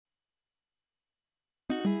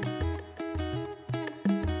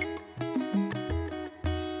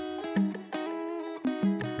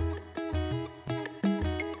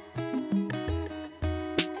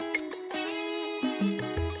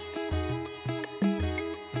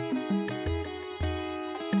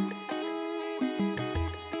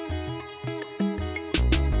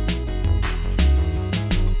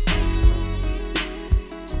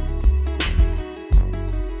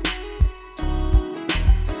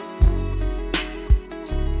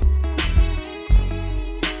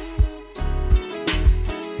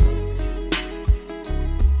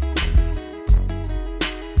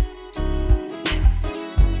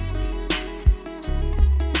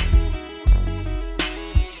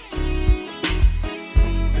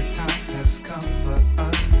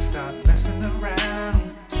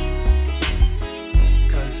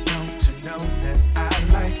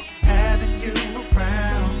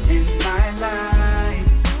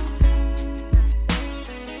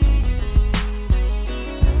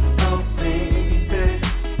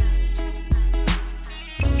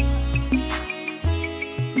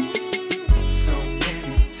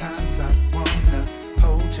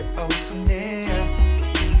oh so near.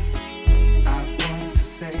 I want to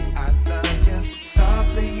say I love you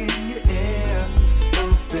softly in your ear,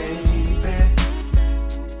 oh baby.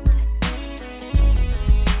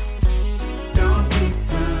 Don't keep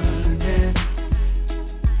running.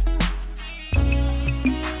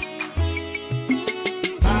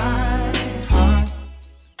 My heart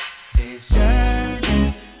is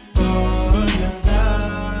yearning for your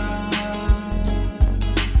love.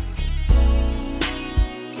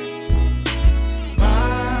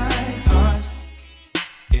 My heart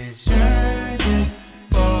is yearning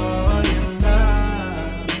for your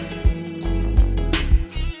love.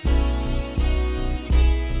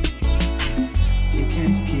 You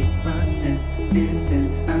can't keep running in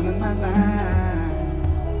and out of my life.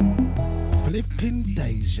 Flipping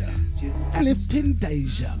Deja. Flipping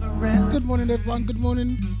Deja. Good morning, everyone. Good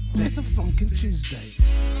morning. It's a Funkin' Tuesday.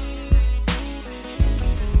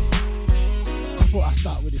 I thought I'd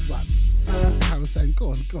start with this one. I was saying, go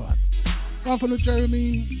on. One from the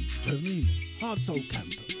Jeremy, Hard Soul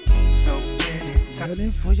Camp. So many times Yearning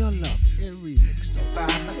for your love. Yeah, remix though. by my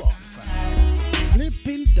Go on, side. fam.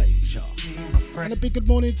 Flipping Deja. Be my friend. And a big good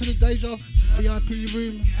morning to the Deja VIP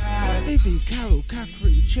room. Baby, Carol,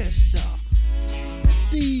 Catherine, Chester,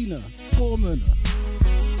 Dina, Foreman.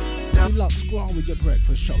 Deluxe, go on with your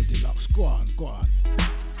breakfast show, Deluxe. Go on.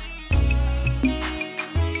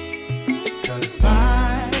 Cause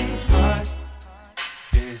my heart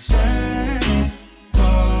is yearning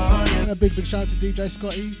for you. And a big shout out to DJ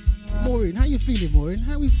Scotty. Maureen, how you feeling, Maureen?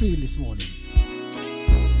 How we feeling this morning?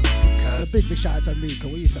 And a big shout out to Mika.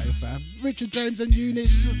 What you saying, fam? Richard James and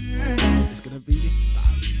Eunice. It's gonna be this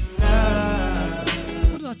style.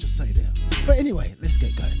 What did I just say there? But anyway, let's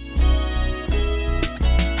get going.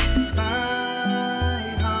 My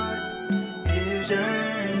heart is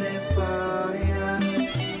yearning for you.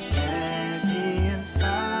 Let me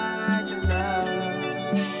inside your love.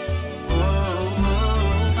 Oh,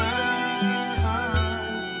 my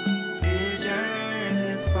heart is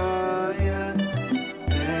yearning for you.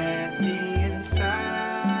 Let me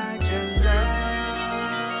inside your love.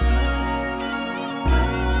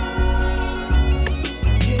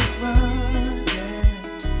 Keep running.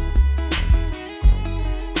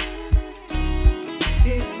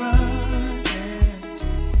 Keep running.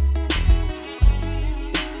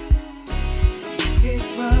 Keep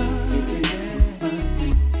running.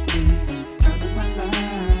 Out of my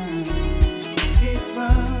life. Keep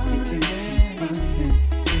running.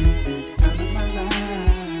 Out of my life.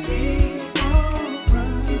 Keep on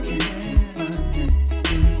running.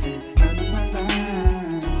 Out of my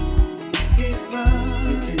life. Keep running.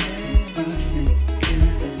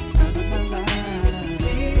 Out of my life.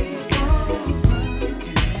 Keep on running.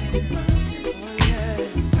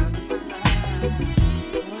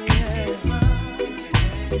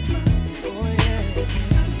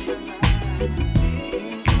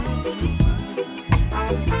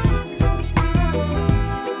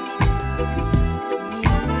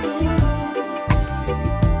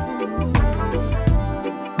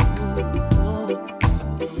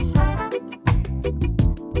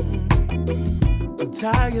 I'm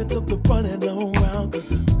tired of the running around, cause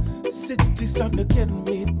the city's starting to get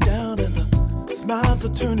me down, and the smiles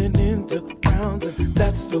are turning into frowns, and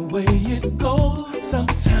that's the way it goes.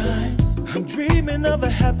 Sometimes I'm dreaming of a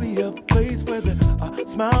happier place where there are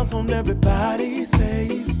smiles on everybody's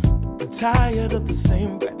face. I'm tired of the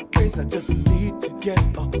same rat race. I just need to get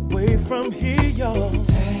away from here, y'all.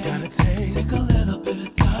 Gotta take a little bit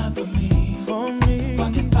of time for me. If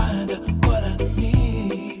I can find out what I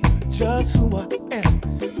need, just who I am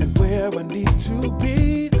and where I need to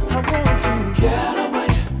be. I want to get away.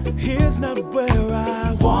 Here's not where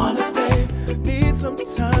I wanna stay. Need some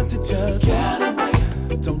time to just get away.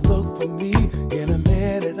 Don't look for me, in a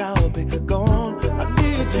minute I'll be gone. I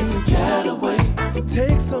need to get away.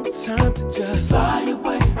 Take some time to just fly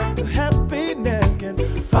away. The happiness can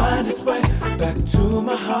find its way back to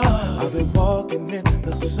my heart. I've been walking in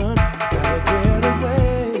the sun. Gotta get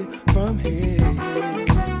away from here.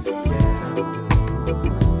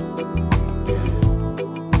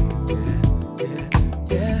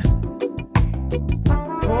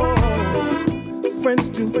 Friends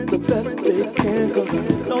do the best they can, cause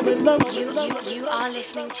I know they love You are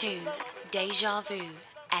listening to Deja Vu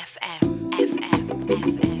FM.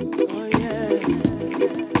 Oh yeah.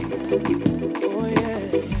 Oh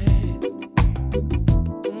yeah.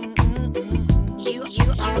 You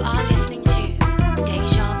are listening to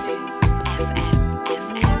Deja Vu FM.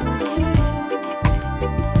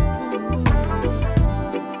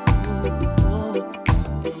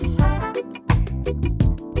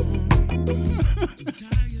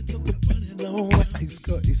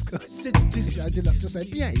 He's got. I Deluxe just say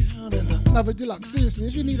behave. Another Deluxe, seriously,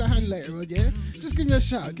 if you need a hand later on, yeah, just give me a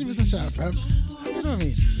shout. Give us a shout, fam. You know what I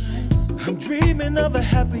mean? I'm dreaming of a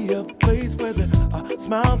happier place where there are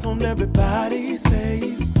smiles on everybody's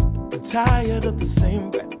face. I'm tired of the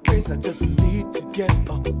same rat race. I just need to get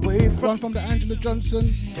away from. One from the Angela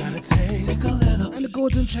Johnson. Gotta take a little. And the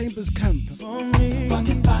Gordon Chambers camp. For me, if I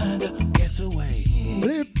can find a getaway.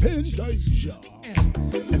 Flipping Deja.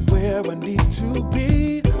 And where I need to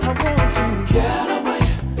be, I want to get away.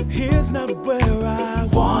 Here's not where I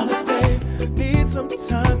wanna stay. Need some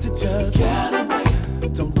time to just get away.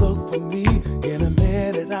 Don't look for me, in a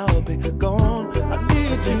minute I'll be gone. I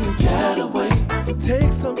need to get away.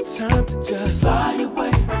 Take some time to just fly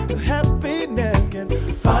away. The happiness can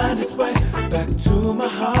find its way back to my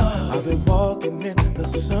heart. I've been walking in the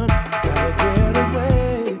sun. Gotta get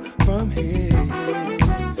away from here.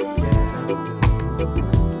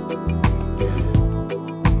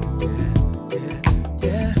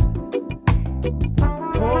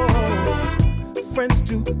 Friends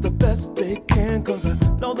do the best they can, cause I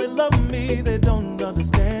know they love me, they don't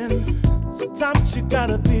understand. Sometimes you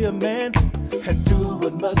gotta be a man and do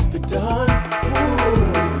what must be done.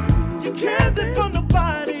 Ooh. You can't live for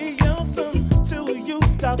nobody else until you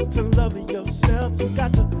stop to love yourself. You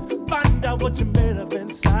got to find out what you're made of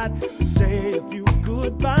inside. Say a few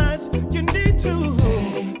goodbyes. You need to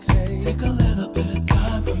take a little bit of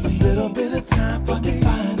time for me. A little bit of time for me.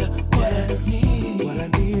 Find out what I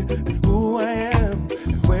need and who I am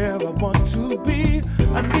and where I want to be.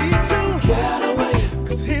 I need to get away,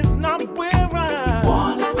 cause here's not where I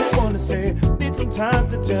wanna stay. Need some time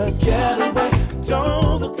to just get away.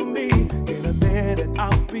 Don't look for me, in a minute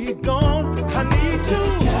I'll be gone. I need to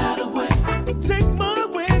get away. Take my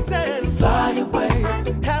wings and fly away.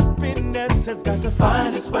 Happiness has got to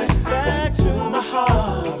find its way back to my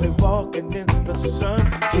heart. I've been walking in the sun.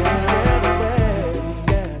 Get away.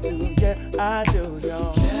 Yeah, I do, yeah, I do,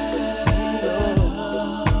 y'all.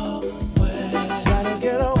 Gotta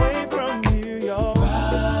get away from you, y'all.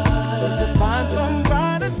 Need to find some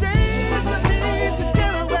brighter days. I need to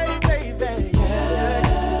get away, baby.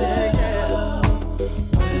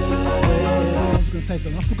 I was going to say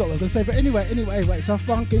something, I forgot what I was going to say, but anyway, it's our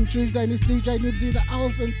Funkin' Tuesday and it's DJ Nibbsy, the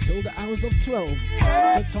hours until the hours of 12.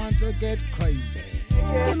 It's time to get crazy.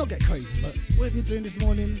 Well, not get crazy, but whatever you're doing this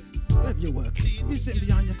morning, wherever you're working, if you're sitting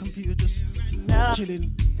behind your computer just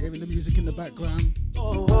chilling, hearing the music in the background,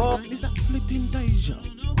 is that Flipping Deja?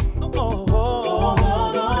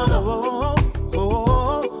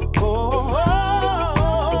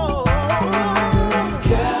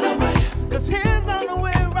 Get away, cause here's not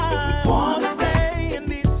where I wanna stay and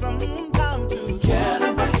need some time to get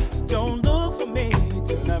away. So don't look for me,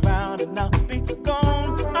 turn around and I'll be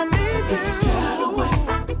gone. I need to get away,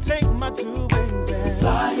 take my two wings and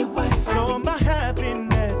fly away. So my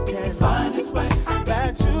happiness can find its way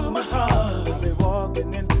back to my heart. I'll be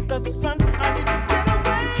walking in the sun. I need to get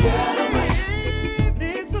away. Get away.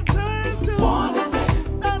 Need some time to wanna stay.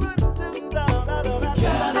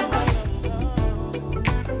 Get away.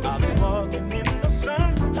 I'll be walking in the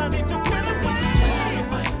sun. I need to get away. Get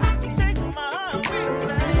away. Take my wings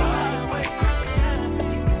and fly away. So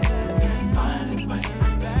happiness can find its way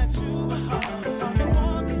back to my heart. I'll be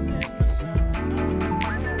walking in the sun. I need to get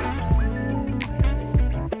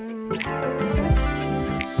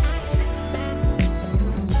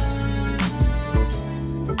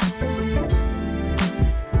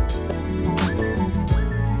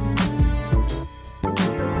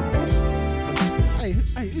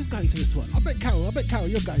Hey, who's going to this one? I bet Carol,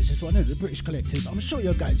 you're going to this one, isn't it? The British Collective. I'm sure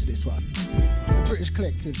you're going to this one. The British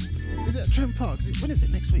Collective. Is it at Trent Park? When is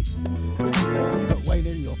it? Next week? Got Wayne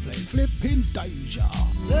in your play. Flipping Deja.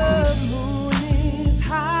 The moon is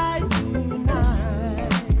high tonight.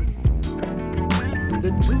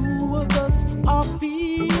 The two of us are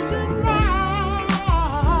feeling right.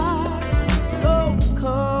 So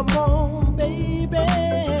come on, baby,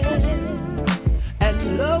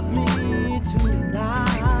 and love me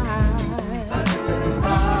tonight.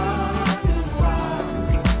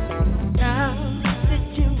 Now that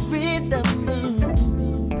you're in the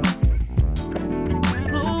mood,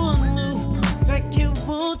 like you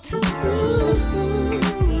want to move.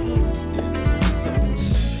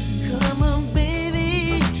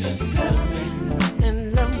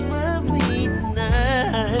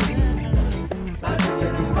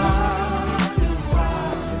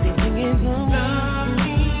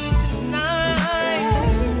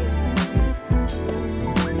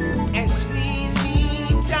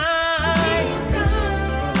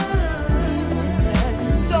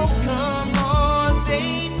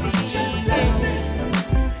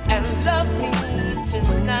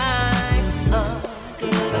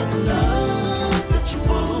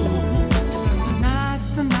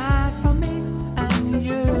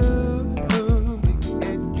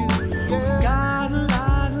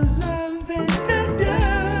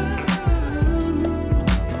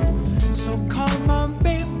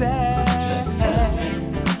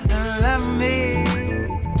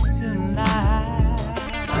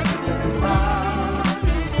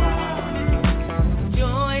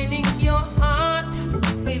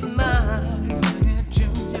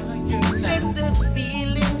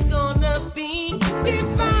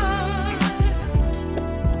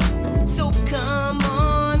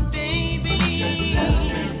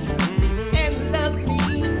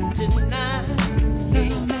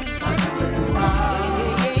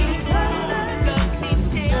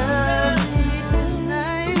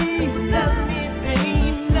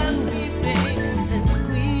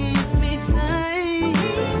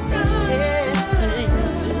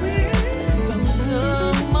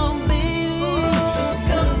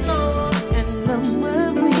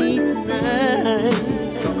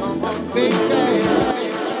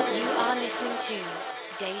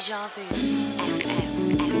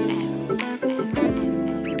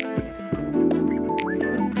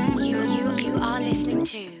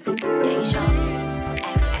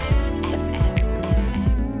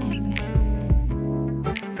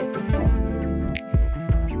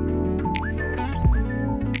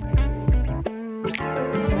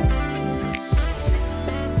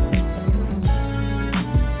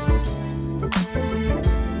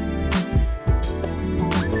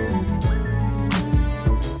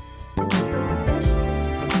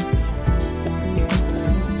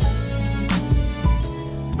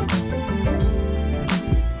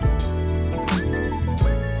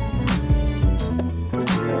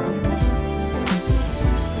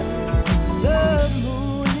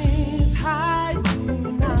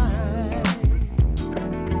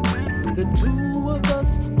 the two of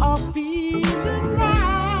us are feeling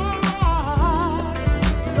right.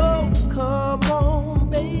 So come on,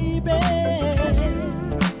 baby,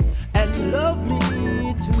 and love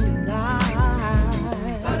me tonight.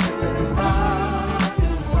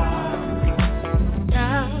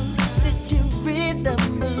 Now that you read the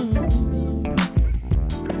moon,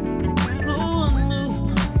 go on, move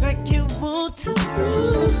like you want to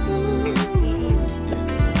move.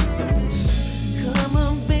 So just come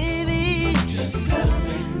on, baby, just love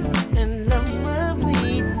me and love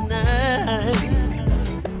me tonight.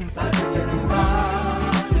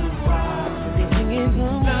 They singing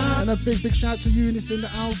home. And a big shout to Eunice in the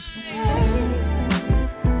house.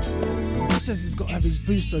 He says he's got to have his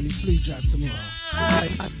boost on his flu jab tomorrow.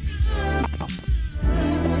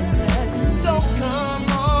 So come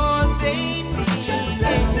on, baby, just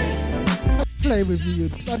let me. Play with you,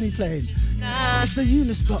 Eunice. Only playing. It's the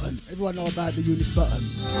Eunice button. Everyone know about the Eunice button.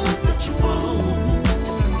 That you want.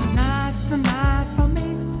 Tonight's the night for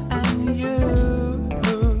me and you.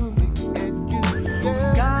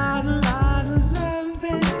 Got a lot of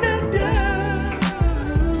loving to do.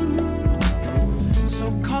 So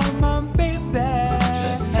come on, baby,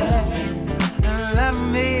 just let me and love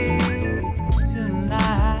me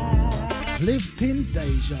tonight. Living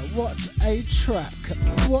Deja. What a track.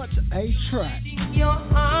 What a track. Your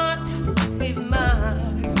heart with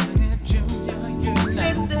mine.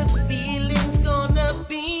 Said the feeling's gonna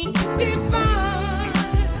be divine.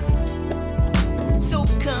 So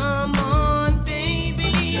come on,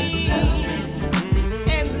 baby, just love me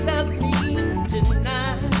and love me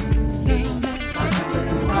tonight.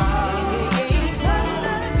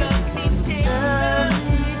 Love me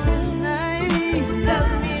tonight.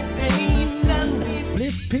 Love me, babe, love me.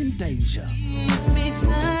 Living Deja. Kiss me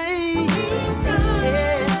tight.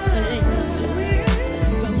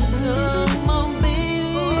 So come on,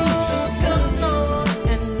 baby, just come on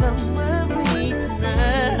and love me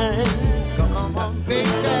tonight. Come on, baby,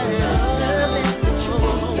 love that you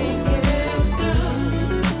want.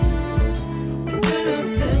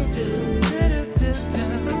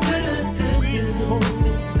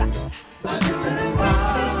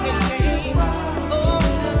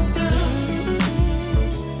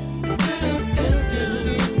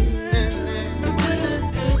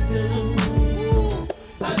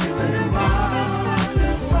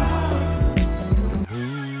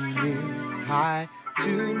 High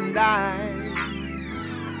tonight,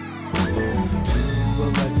 the two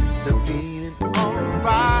of us are feeling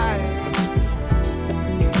alright.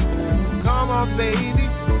 So come on, baby,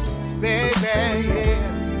 baby, yeah,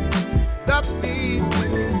 love me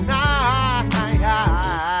tonight.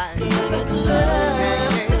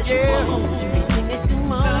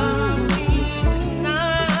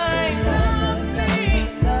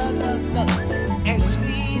 And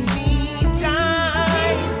squeeze me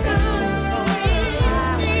tight.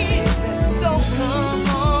 So come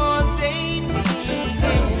on, baby,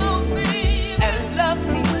 and love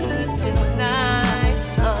me tonight.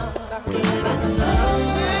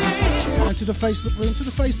 And to the Facebook room, to the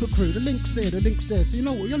Facebook crew, the link's there, the link's there. So you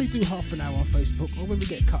know what, we only do half an hour on Facebook, or when we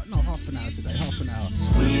get cut, no, half an hour today, half an hour.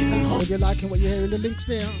 So if you're liking what you're hearing, the link's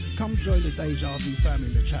there. Come join the Deja Vu family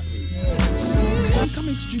in the chat room. Come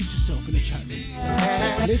introduce yourself in the chat room.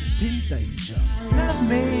 Living Deja. Love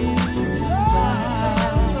me tonight.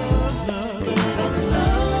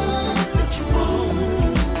 That you want.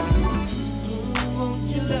 Won't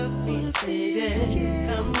you love me, baby?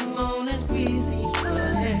 Come on and squeeze me,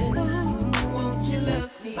 baby. Won't you love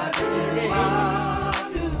me, baby?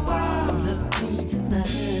 Love me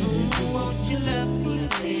tonight. Won't you love me,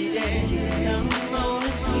 baby? Come on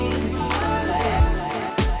and squeeze me, baby.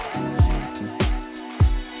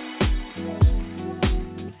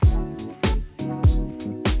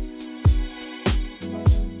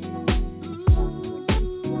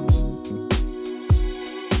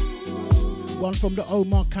 One from the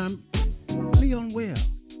Omar camp, Leon Weir,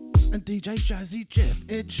 and DJ Jazzy Jeff,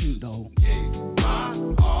 Ed Trudeau.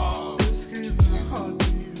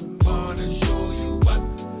 Wanna show you what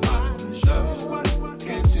my love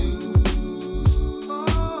can do.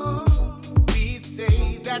 We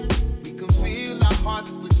say that we can fill our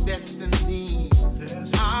hearts with destiny.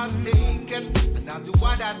 I'll take it and I'll do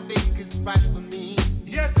what I think is right for me.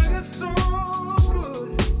 Yes, it is so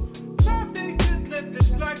good. Nothing could lift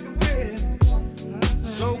it like the wind.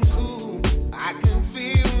 So cool, I can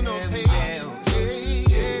feel no pain.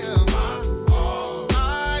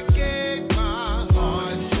 I gave my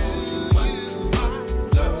heart to you,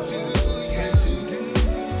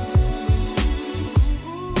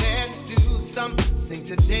 Let's do something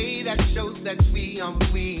today that shows that we are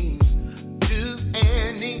we. Do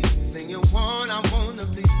anything you want, I wanna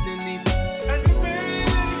please your needs. And you make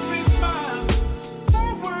me smile. My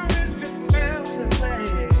words just melt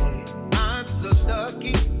away. I'm so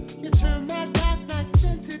lucky you turned my dark nights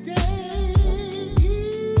into day.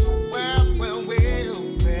 Well, well, well,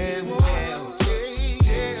 well, well,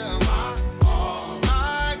 yeah, my all.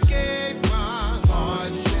 I gave my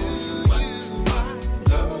heart to you. I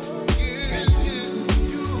love you.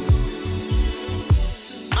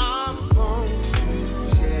 I'm born to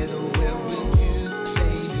share the world with you,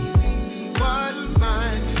 baby. What's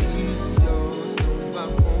mine is yours, no, I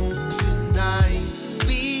won't deny.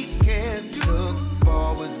 We can look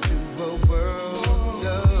forward to a world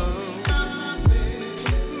of love.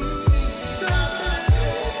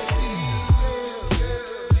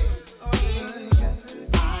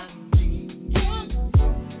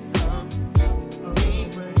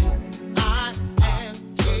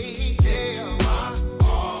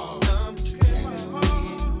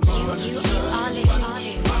 You are listening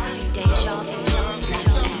to Deja Vu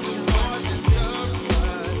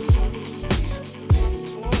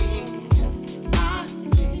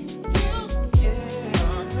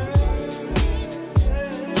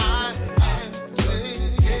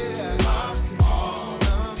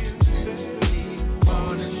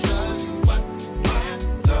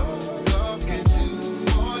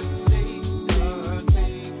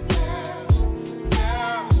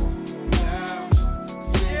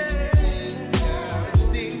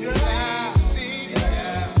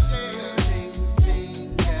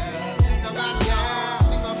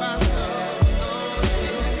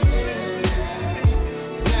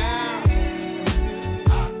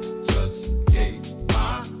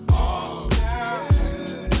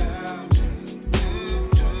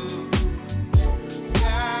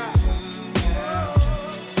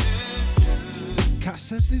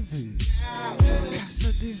Casa de Vu.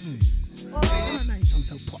 Casa de Vu. That name sounds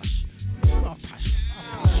so posh. Our posh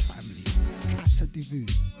family. Casa de Vu.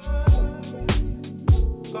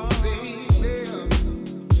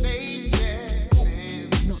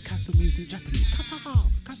 Not Casa music, Japanese. Casa.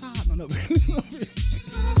 No, not really. Not really.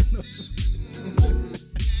 No.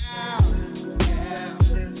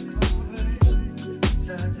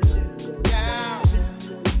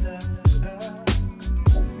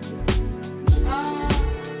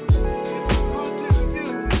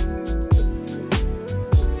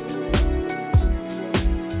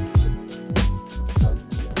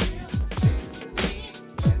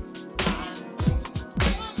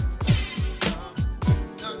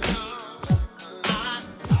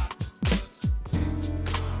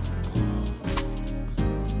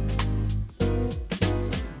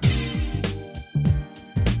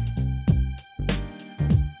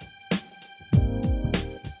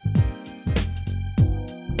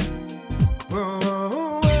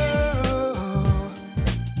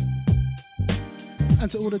 And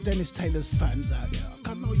to all the Dennis Taylor's fans out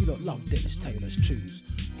there, I know you lot love Dennis Taylor's tunes.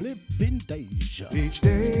 Flippin' Deja. Each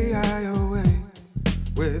day I awake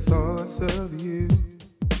with thoughts of you.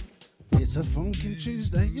 It's a funkin'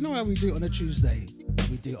 Tuesday. You know how we do it on a Tuesday?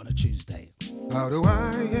 We do it on a Tuesday. How do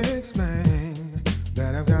I explain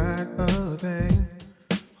that I've got a thing?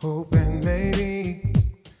 Hoping maybe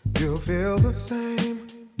you'll feel the same.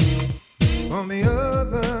 On the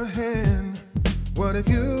other hand, what if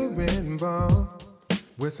you're involved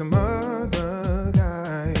with some other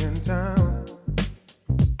guy in town?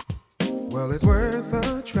 Well, it's worth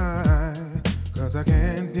a try, 'cause I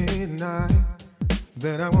can't deny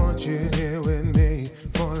that I want you here with me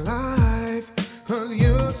for life. 'Cause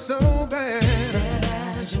you're so bad. Bad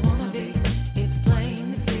as you wanna be, it's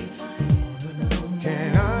plain to see.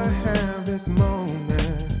 Can I have this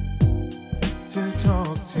moment to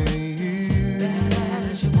talk to you? Bad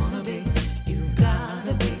as you wanna be, you've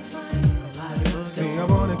gotta be. See, I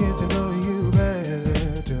wanna get to know you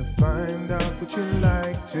better, to find out what you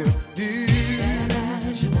like to do. Bad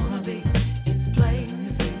as you wanna be, it's plain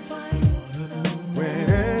to see.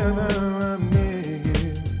 Whenever I'm near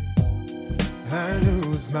you, I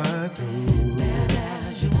lose my cool. Bad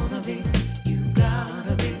as you wanna be, you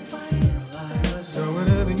gotta be. So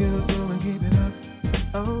whatever you're doing, keep it up,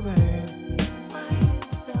 oh babe.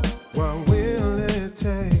 What will it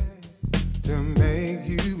take to make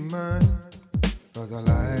you mine? 'Cause I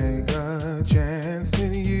like a chance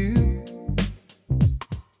with you.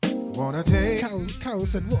 Wanna take Carol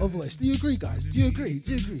said, what a voice. Do you agree, guys? Do you agree?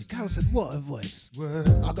 Carol said, what a voice. what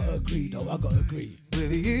I gotta agree, though. I gotta agree.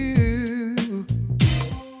 with you.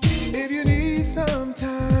 If you need some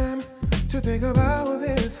time to think about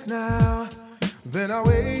this now, then I'll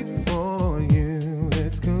wait for you.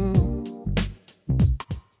 It's cool.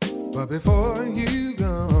 But before you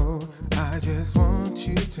go, I just want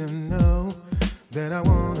you to know that I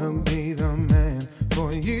wanna be the man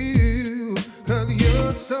for you, 'cause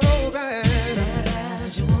you're so bad. Bad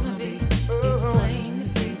as you wanna be, it's plain to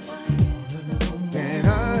see. And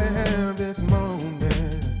I have this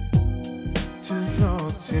moment to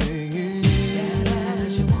talk to you. Bad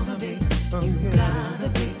as you wanna be, you gotta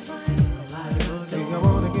be. See, I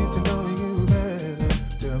wanna get to know you better,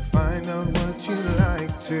 to find out what you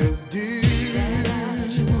like to do. Bad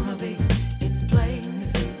as you wanna be, it's plain to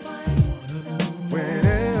see.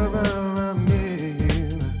 Whenever I'm near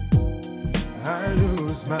you, I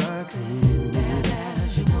lose my cool. Bad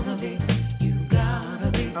as you wanna be, you gotta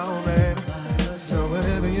be. Oh, baby. So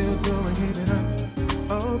whatever you're doing, keep it up.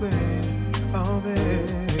 Oh, baby. Oh,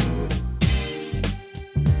 baby.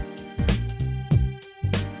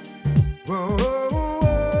 Whoa,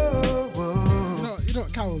 whoa, whoa. You know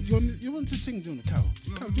what, Carol? You want to sing, do you want to, Carol?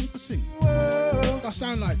 Carol, do you want to sing? Whoa, I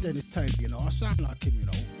sound like Dennis Taylor, you know. I sound like him, you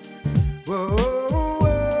know. whoa,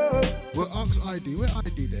 whoa. So ask ID. Where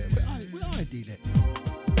ID there? Where ID there?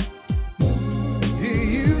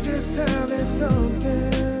 You just have that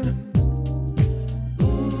something.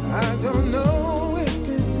 I don't know if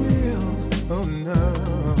it's real or no,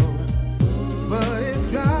 but it's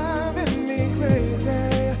driving me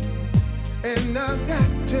crazy, and I've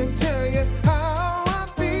got to tell you how I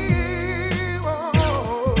feel.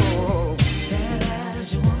 Oh, Bad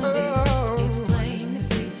as you wanna be, it's plain to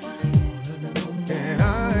see. and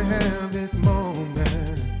I have this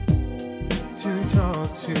moment to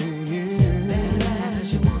talk to you. Bad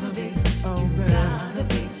as you wanna be, Oh, you baby. gotta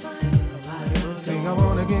be. See, I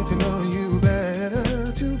wanna get to know you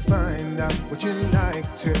better, to find out what you like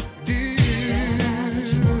to do. Bad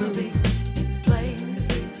as you wanna be, it's plain to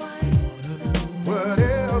see.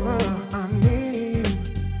 Whatever I need,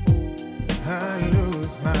 I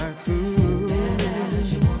lose my cool. Bad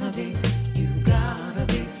as you wanna be, you gotta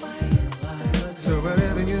be. So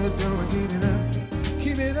whatever you're doing,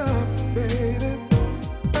 keep it up, baby.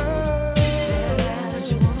 Oh, Bad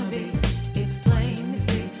as you wanna be, it's plain to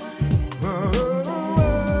see. whoa,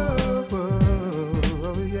 whoa,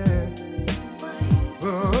 whoa, yeah.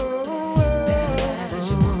 Whoa, Bad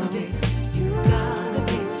as you wanna be, you gotta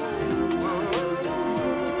be.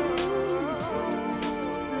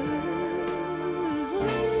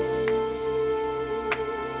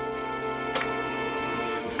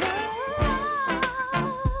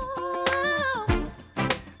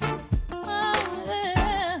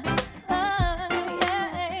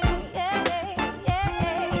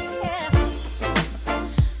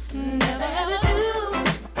 Never ever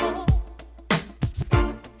do.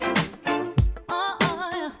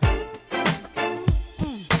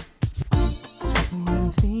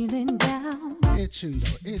 When feeling down, Ear tune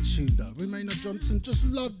though. Remainer Johnson just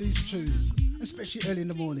love these tunes, especially early in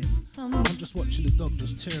the morning. I'm just watching the dog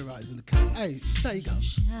just terrorizing the cat. Hey, Sega.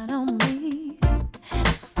 shine on me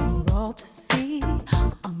for all to see.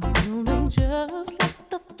 I'm blooming just like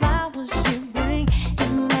the flowers you bring,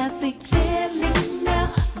 and I see clearly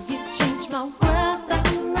now. You changed my world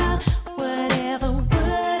around. Whatever would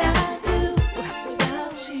I do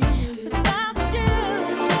without you? Without you,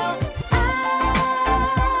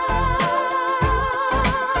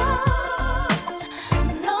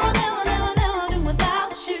 no, never, never, never do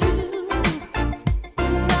without you.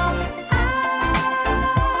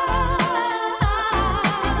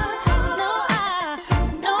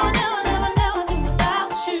 No, never do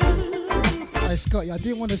without you. Hey, Scotty, I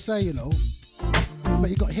didn't want to say, you know, but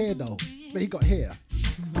you got here though. But you got here.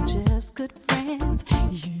 We're just good friends.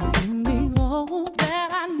 You give me all that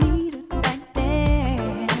I needed back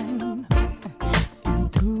then.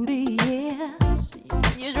 And through the years,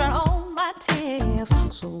 you dried all my tears.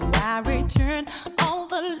 So I return all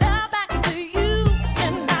the love back to you.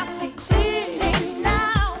 And I see clearly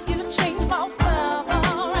now. You changed my world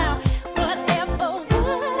around. Whatever would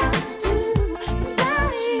I do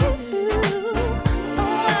without you?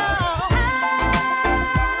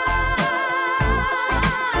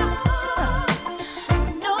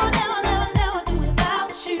 No, never, never, never do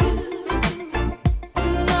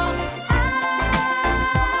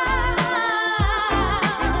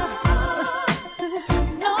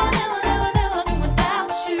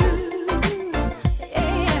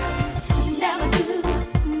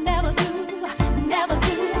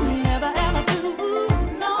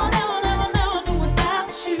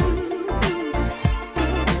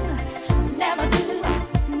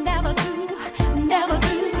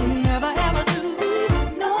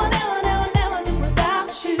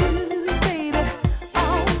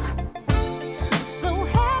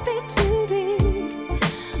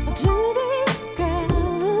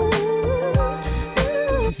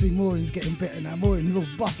Maureen's getting better now. Maureen's all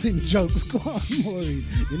busting jokes. Go on, Maureen.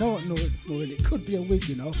 You know what, Maureen? It could be a wig,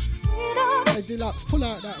 you know. Hey, Deluxe, pull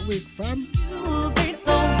out that wig, fam. You'll be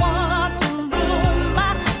the one to rule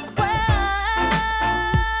my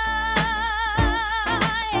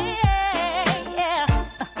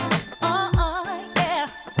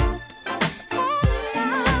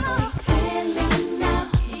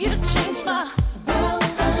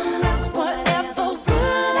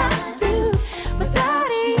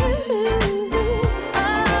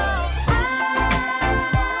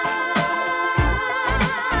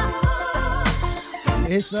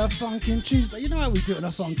It's a Funkin' Tuesday. You know how we do it on a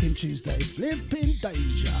Funkin' Tuesday. Flipping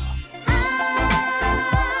Deja.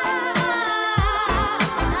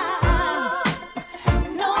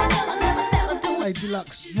 Hey,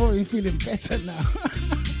 Deluxe, Maureen feeling better now.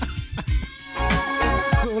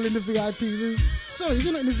 It's all in the VIP room. Sorry,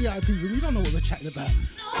 you're not in the VIP room. You don't know what we're chatting about.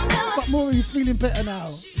 But Maureen's feeling better now.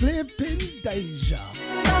 Flipping Deja.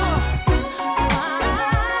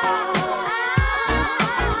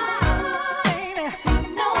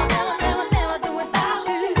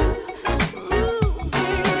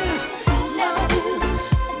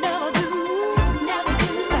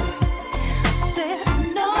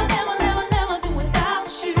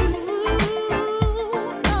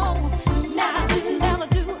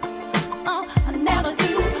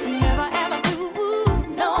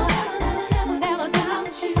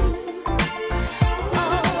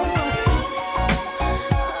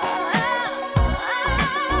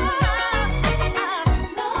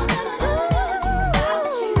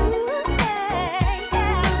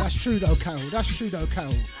 That's true though,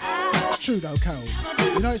 Carol. It's true though, Carol.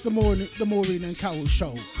 You know it's the Maureen and Carol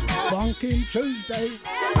show. Funkin' Tuesday,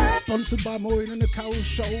 sponsored by Maureen and the Carol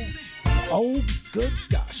show. Oh, good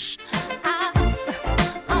gosh.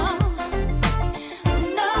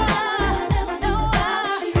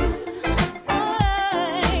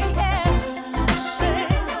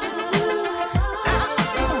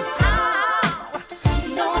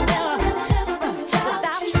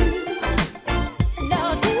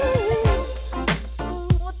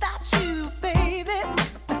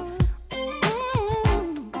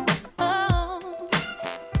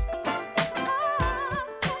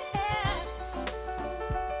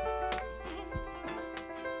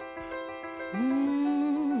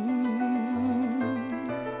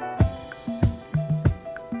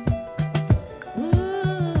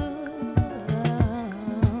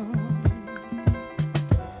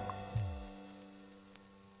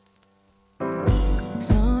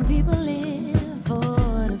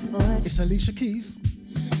 Alicia Keys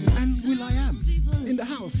and Will I Am in the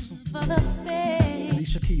house.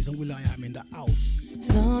 Alicia Keys and Will I Am in the house.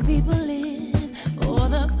 Some people live for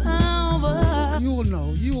the power. You all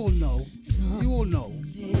know.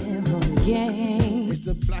 It's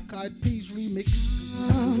the Black Eyed Peas remix.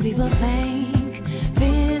 Some people think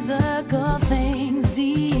physical things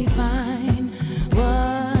define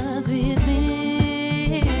what's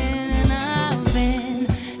within, and I've been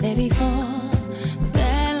there before.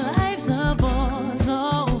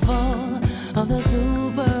 Of the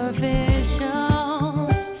superficial.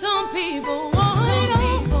 Some people want it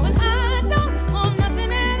all, but I don't want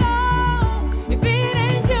nothing at all. If it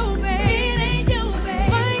ain't you, baby, if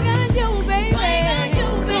I ain't got you, baby,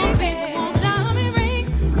 some people want diamond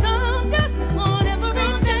rings, some just want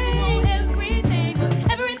everything, but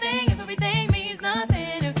everything means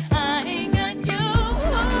nothing if I ain't got you.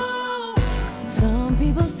 Some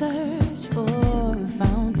people search for a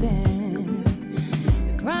fountain.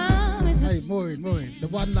 Maureen, the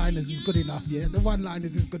one-liners is good enough, yeah? The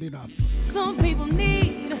one-liners is good enough. Some people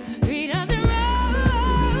need 3 dozen roses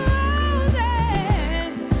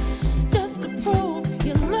just to prove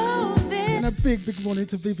you love them. And a big morning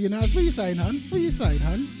to Vivian House. What are you saying,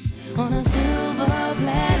 hun? On a silver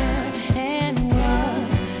platter, and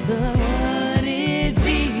what good would it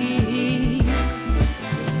be?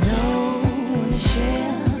 With no one to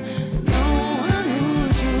share, no one who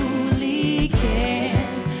truly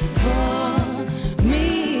cares for.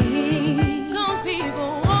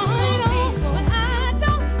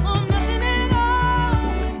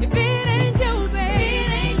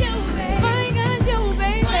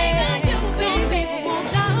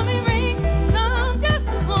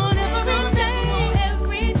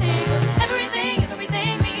 Everything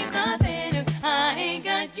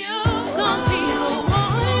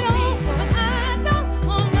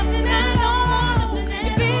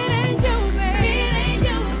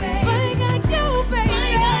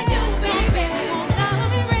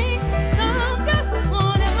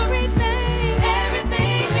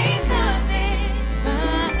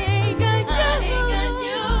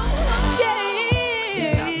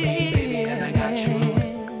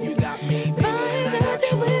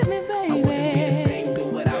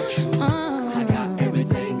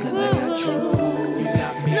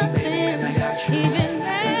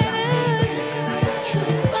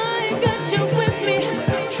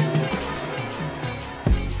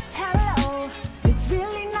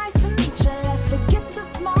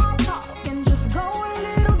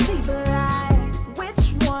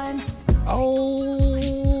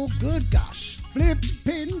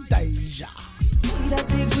tweeter?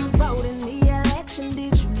 Did you vote in the election?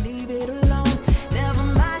 Did you leave it alone? Never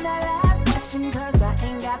mind that last question, cause I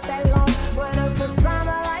ain't got that long. With a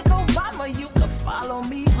persona like Obama, you could follow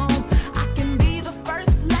me home. I can be the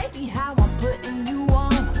first lady, how I'm putting you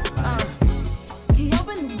on. He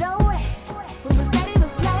opened the doorway, but was steady but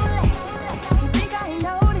slowly. You think I ain't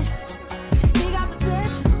noticed? He got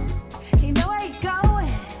potential, he know where he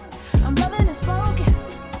going. I'm loving his focus,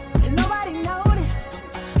 and nobody noticed.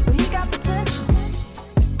 But he got potential,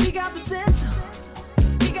 he got potential,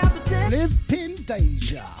 he got potential. Flipping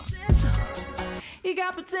Deja. He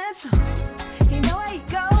got potential, he know where he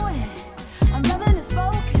going. I'm loving his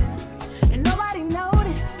focus, and nobody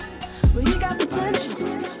noticed. But he got potential.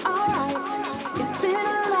 Alright, it's been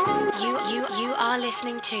a long You are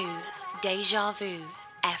listening to Deja Vu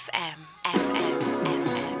FM.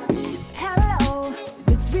 hello.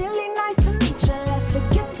 It's really nice to meet you. Let's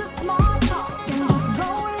forget the small talk and just go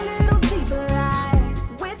a little deeper. Like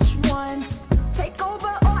which one? Take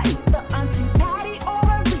over or either? Auntie Patty or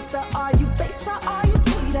Aretha? Are you base or are you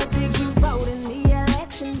tweeter? Did you vote in the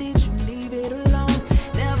election? Did you leave it alone?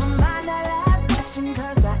 Never mind that last question,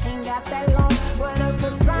 cause I ain't got that long. Whatever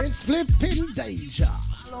sign. It's Flipping Deja.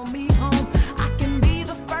 Follow me home. I can be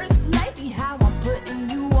the first lady, how I'm putting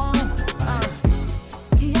you on.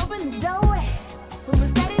 He opened the doorway, but was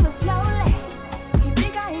steady but slowly. You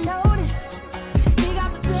think I ain't noticed? He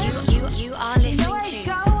got potential. You are listening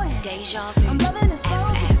to Deja Vu I'm loving his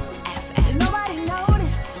focus, and nobody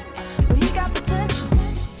noticed. But he got potential.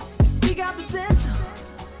 He got potential.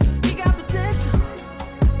 He got potential.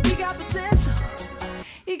 He got potential.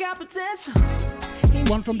 He got potential.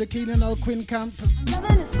 One from the Keenan O'Quinn camp.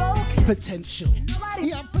 Loving his focus. Potential. He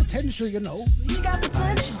had potential, you know. He got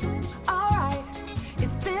potential. Alright,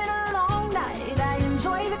 it's been a long night. I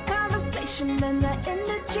enjoy the conversation and the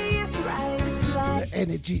energy is right. It's like The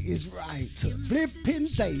energy is right. Flipping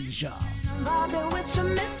Deja. I'm vibing with your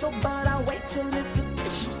mental, but I'll wait till it's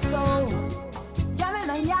official. So, llame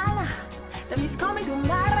mañana. That means call me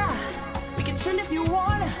tomorrow. We can chill if you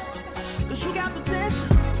wanna, cause you got potential.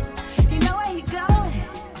 You know where he going.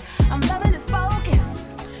 I'm loving his focus,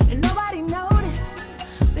 and nobody noticed.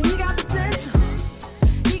 Then he got potential.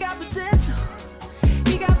 He got potential.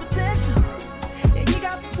 He got potential. Yeah, he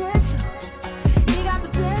got potential. He got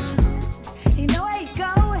potential. He know where he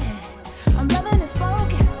going. I'm loving his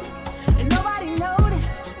focus, and nobody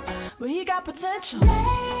noticed. But he got potential.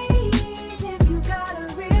 Ladies, if you got a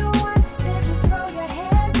real one, then just throw your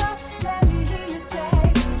hands up. Let me hear you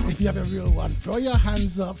say. If you have a real one, throw your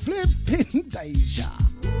hands up. Flipping Deja.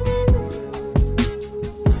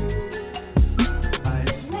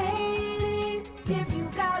 Ladies, if you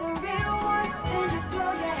got a real one, then just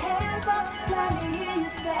throw your hands up. Let me hear you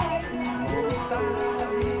say.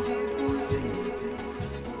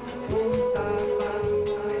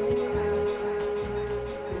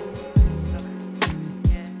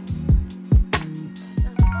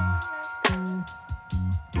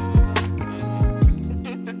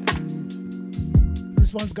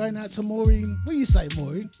 This one's going out to Maureen. What you say,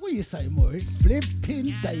 Maureen? What you say, Maureen?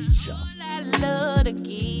 Flipping Deja. I love to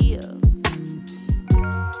give.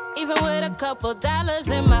 Even with a couple dollars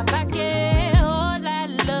in my pocket, all I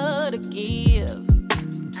love to give.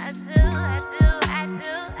 I do.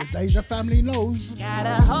 The Deja family knows. Got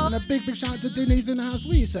a whole And a big shout out to Denise in the house.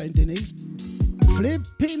 What you saying, Denise?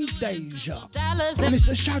 Flipping Deja. dollars And in it's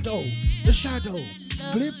the shadow. The shadow.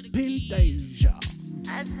 Flipping Deja.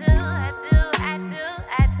 I do.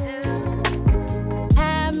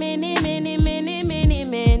 How many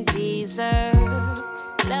men deserve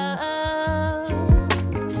love?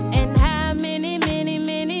 And how many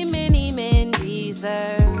men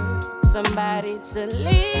deserve somebody to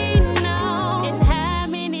lean on? And how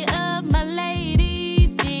many of my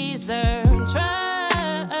ladies deserve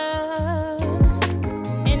trust?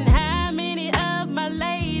 And how many of my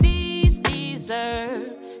ladies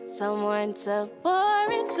deserve someone to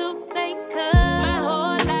pour into they cup? My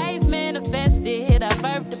whole life manifested, I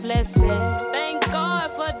birthed a blessing. Thank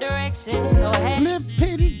God for direction. No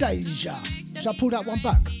Flipping Deja. Shall I pull that one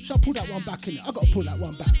back? Shall I pull that one back in? I gotta pull that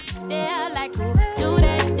one back. there like who do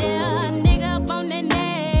that there, nigga up on the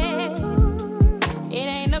neck. It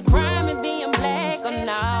ain't a crime in being black or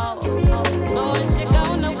no. But when shit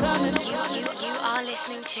go, no coming. You are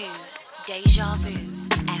listening to Deja Vu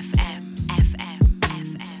FM.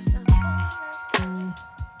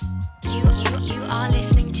 You are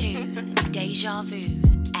listening to Deja Vu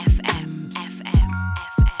FM.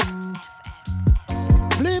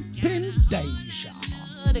 Flipping Deja.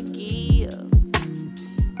 To give.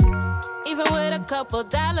 Even with a couple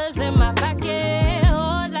dollars in my pocket,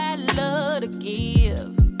 all I love to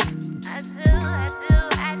give. I do.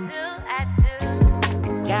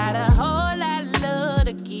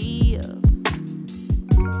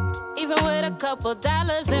 couple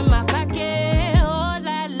dollars in my pocket, whole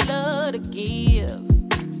lot of love to give.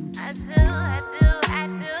 I do.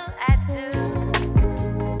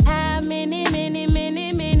 How many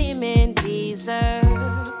men deserve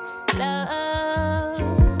love?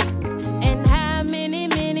 And how many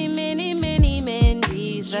men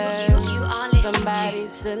deserve somebody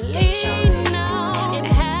to lean on? And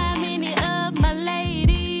how many of my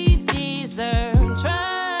ladies deserve trust?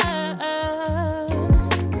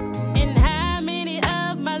 And how many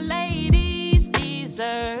of my ladies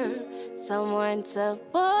deserve someone to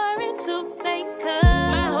pour into they cup?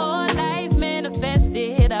 My whole life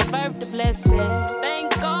manifested, I birthed a blessing.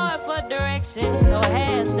 Thank God for direction, no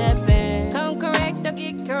half stepping. Come correct or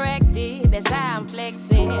get corrected, that's how I'm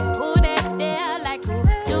flexing. Who that there, like who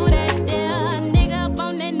do that there? Nigga up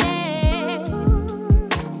on the neck.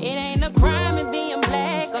 It ain't a crime in being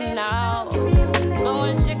black or no. But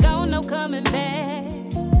once you go, no coming back.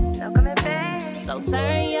 So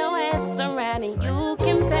turn your ass around and you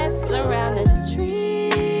can pass around the tree.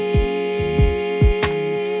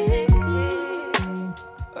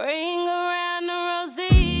 Ring around the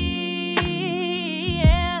rosy,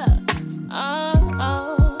 yeah.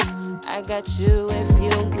 Oh, I got you if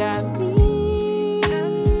you got me.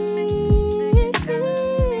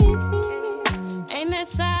 Ain't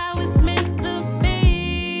this how it's meant to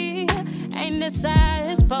be? Ain't this how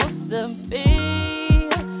it's supposed to be?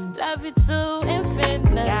 Love you to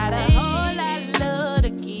infinity. Got a whole lot of love to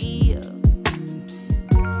give.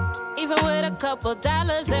 Even with a couple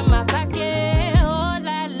dollars in my pocket, whole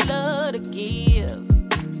lot of love to give.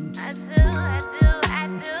 I do.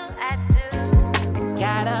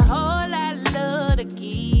 Got a whole lot of love to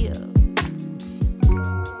give.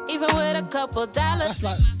 Even with a couple dollars. That's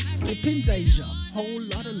like flipping Deja. Whole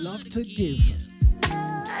lot of love to give.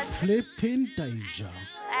 Flipping Deja.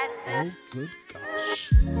 Oh, good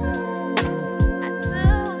gosh.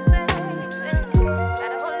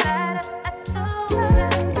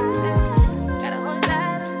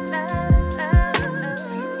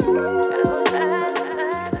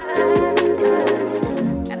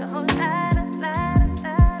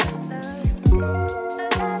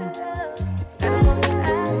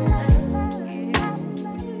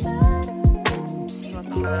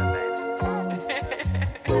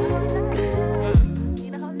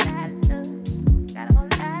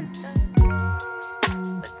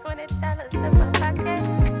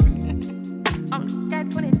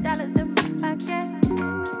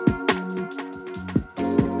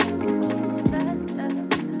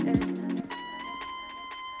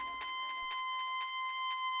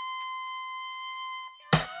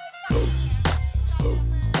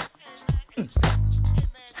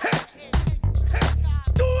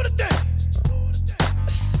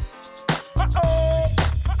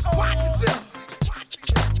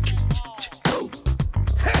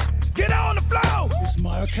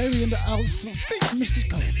 Carrie in the house, Mrs.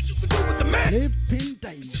 Cole. Flipping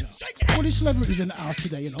Danger. All these celebrities in the house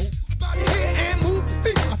today, you know.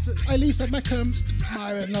 After, at least I make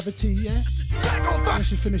Myra another tea, yeah? When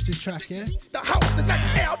she finished this track, yeah? The house is not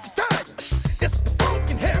out to time. It's the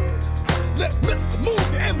funkin' Harry. Let Mr.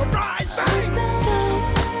 Move and Mariah sing.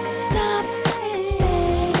 Stop.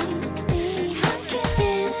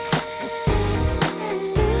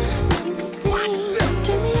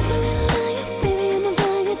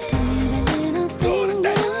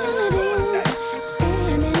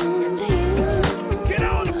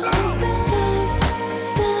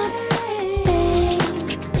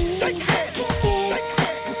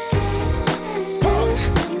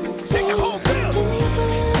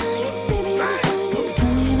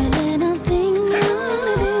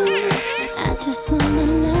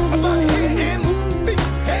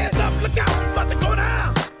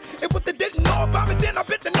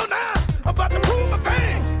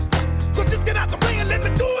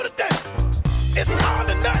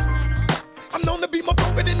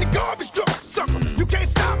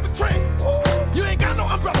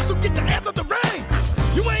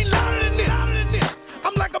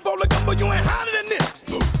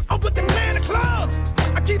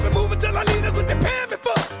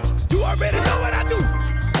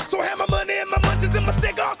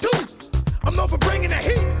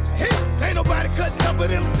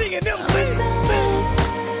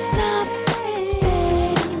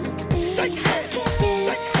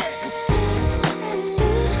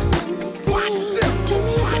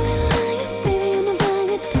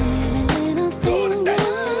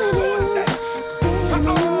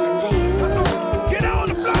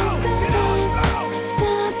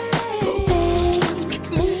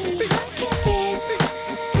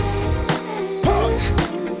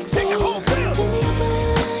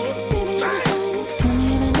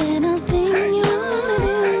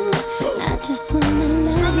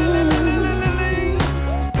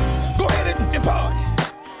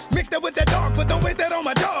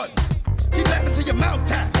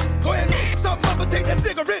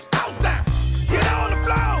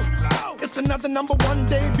 #1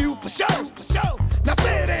 debut for sure, for sure. Now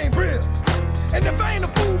say it ain't real. And if I ain't a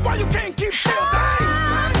fool, why you can't keep still?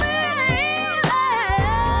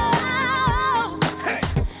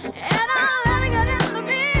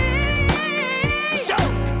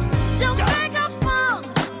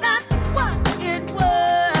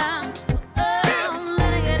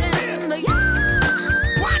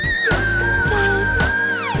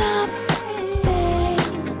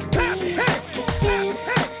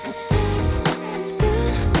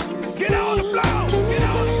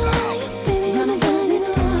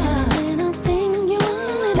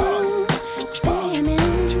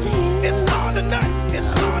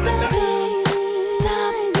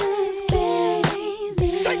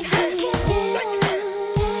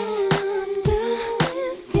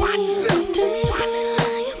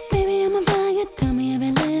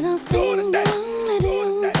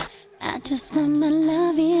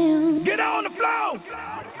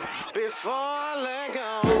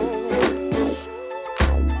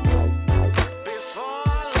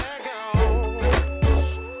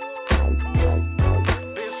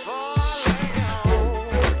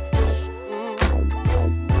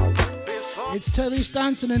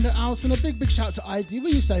 Stanton in the house, and a big shout to ID.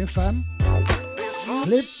 What are you saying, fam?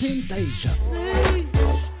 Flipping Deja.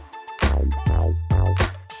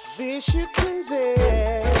 This you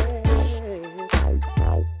convey.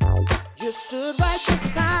 You stood right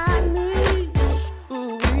beside me,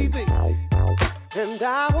 ooh, baby, and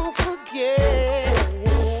I won't forget.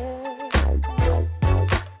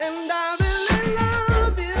 And I really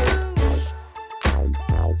love you.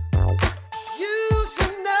 You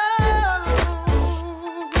should know,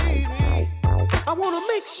 baby. I wanna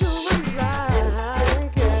make sure I'm right,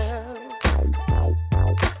 girl,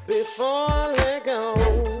 before I let go.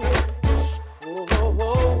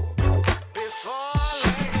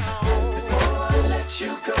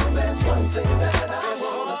 There's one thing that I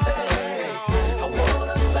wanna say. I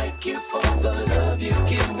wanna thank you for the love you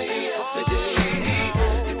give me every day.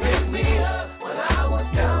 You picked me up when I was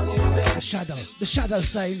down. You made the shadow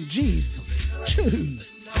saying, "Geez, tune."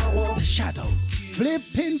 The shadow,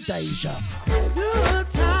 Flipping Deja. Good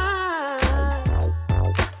times,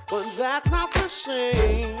 but that's not for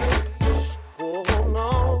shame. Oh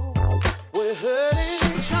no, we're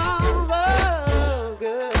hurting each other,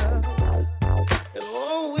 girl. And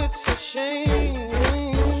oh, it's a shame,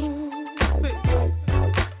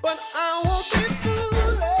 but I won't be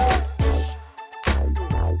foolish,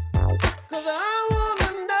 'cause I wanna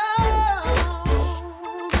know,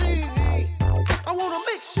 baby. I wanna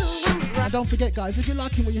make sure I'm right. And don't forget, guys, if you're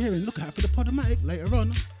liking what you're hearing, look out for the Podomatic later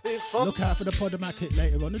on. Look out for the Podomatic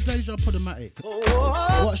later on. The Deja Podomatic.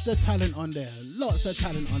 Watch the talent on there. Lots of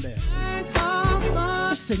talent on there.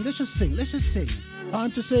 Let's sing. Let's just sing. Let's just sing.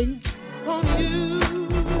 Time to sing. On you,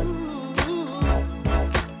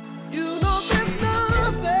 you know there's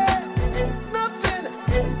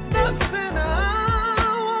nothing I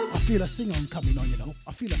won't. I feel a sing-on coming on, you know.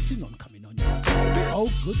 I feel a sing-on coming on, you know. Oh,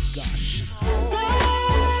 good gosh.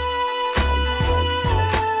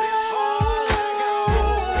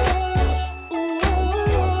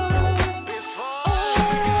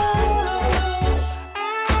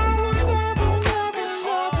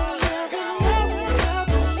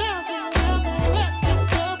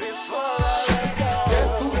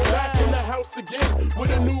 Again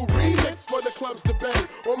with a new remix for the clubs to bang.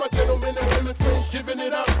 All my gentlemen and women friends giving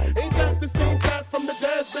it up. Ain't that the same cat from the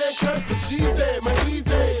dance band cut? For she's it, my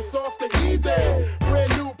easy, soft and easy.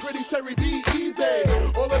 Brand new, pretty Terry B, easy.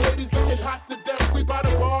 All the ladies looking hot to death. We by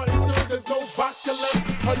the bar until there's no vodka left.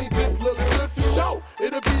 Honey dip look good for show.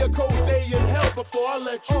 It'll be a cold day in hell before I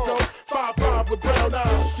let you go. 5'5" with brown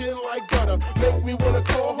eyes, skin like butter. Make me wanna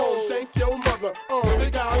call home, thank your mother.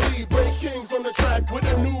 Big Ali, break kings on the track with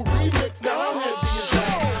a new remix. Now I'm heavy as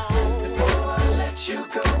that. Before I let you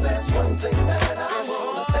go, there's one thing that I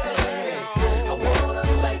wanna say. I wanna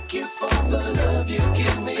thank you for the love you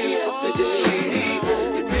give me every day.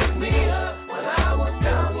 You picked me up when I was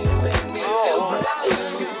down. You made me feel brand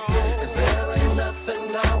new. And there ain't nothing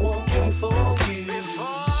I won't do for you.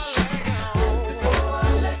 Before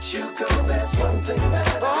I let you go, there's one thing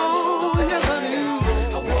that I wanna say.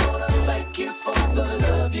 I wanna thank you for the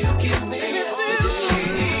love you give me every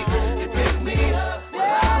day. You picked me up when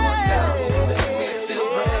I was down. You made me feel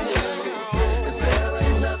brand new. And there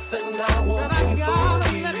ain't nothing I won't do for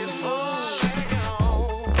you.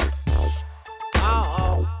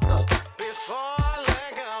 Before I let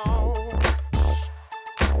go,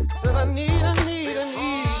 said I need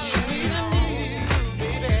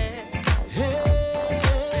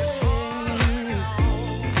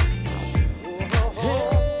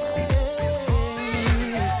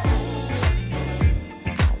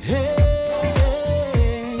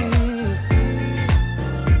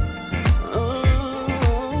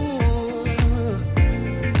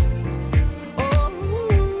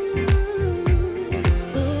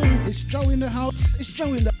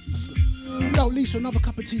Joe in the. Yo, Lisa, another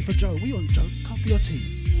cup of tea for Joe. We on, Joe? Coffee or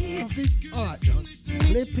tea? Coffee? Alright, Joe.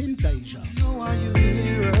 Flipping Deja. Know why you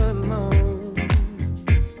here alone?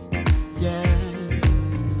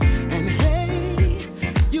 Yes. And hey,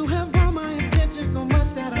 you have all my attention so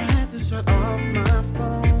much that I had to shut off my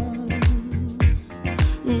phone.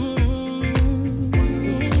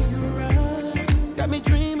 You're right. Got me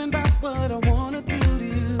dreaming about what I wanna do to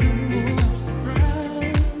you.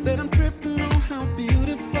 Right. That I'm tripping on how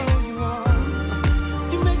beautiful you are.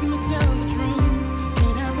 You're making me tell the truth.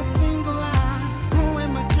 Can't have a single lie.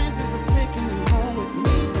 Ruin my chances of taking you home with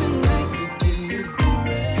me tonight. You give me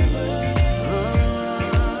forever.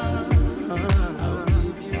 I'll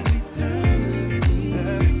give you eternity.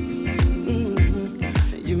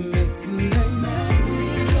 You make tonight magic.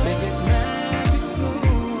 Make it magical.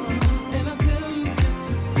 And I'll tell you that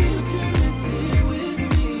your future is here with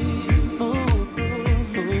me.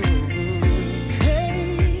 Hey,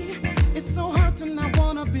 it's so hard to not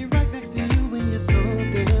wanna be right next to you when you're so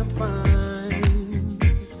damn fine.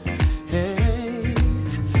 Hey,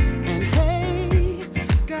 and hey,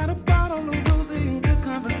 got a bottle of rosé and good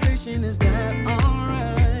conversation. Is that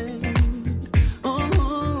alright?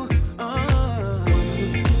 Oh,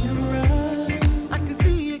 you're right. I can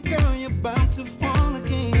see it, girl. You're about to fall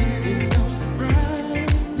again. Right.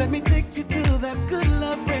 Let me take you to that good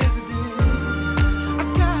love residence. I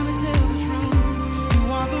gotta tell the truth. You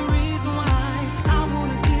are the reason why I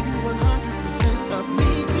wanna give you 100% of me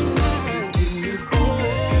tonight. Give me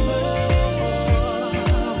forever.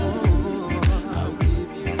 I'll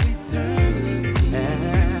give you eternity.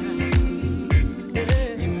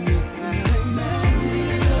 You make tonight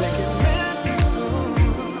magic. Make it magical.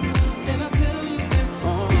 And I'll tell you that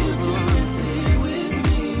your future is here with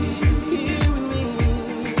me. Here with me.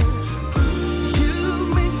 You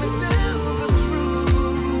make me tell the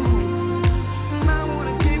truth. And I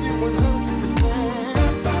wanna give you 100%.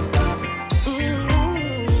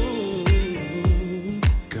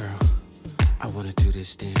 Girl, I wanna do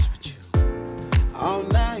this dance with you. All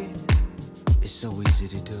night, It's so easy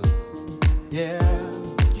to do. yeah.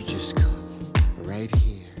 You just come right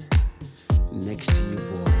here, next to you,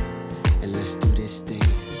 boy, and let's do this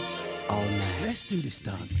dance all night. Let's do this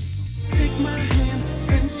dance. Take my hand,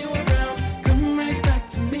 spin you around, come right back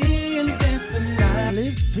to me and dance the night.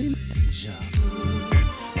 Flipping Deja.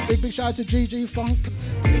 Big shout out to Nibbsy-Funkin.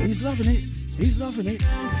 He's loving it. He's loving it.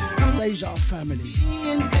 Deja family.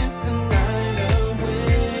 And dance the night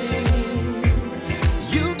away.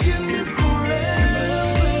 You give me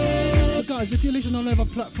forever. So guys, if you're listening on other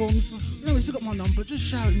platforms, you know, if you got my number, just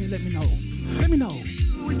shout at me, let me know. Let me know.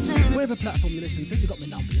 Whatever platform you listen to, if you got my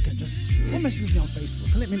number, you can just message me on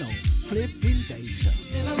Facebook and let me know. Flipping Deja.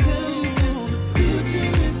 And I'll tell you that your future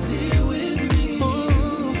is here with me. Oh,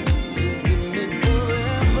 give me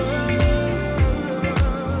forever.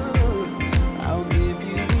 I'll give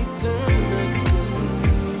you eternity.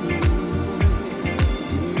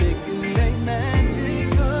 You make tonight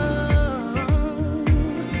magical.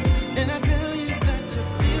 And I tell you that your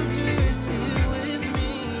future is here with me.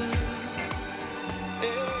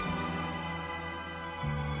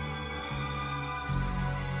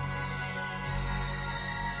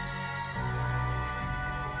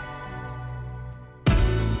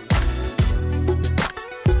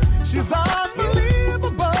 She's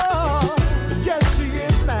unbelievable. Yes, she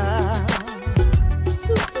is now.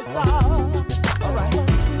 Superstar. All right.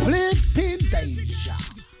 Flipping Deja.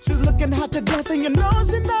 She's looking hot to death and you know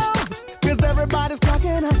she knows. Cause everybody's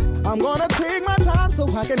clocking her. I'm gonna take my time so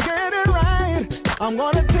I can get it right. I'm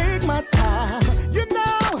gonna take my time. You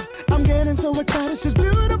know, I'm getting so excited. She's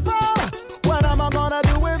beautiful. What am I gonna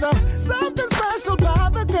do with her? Something special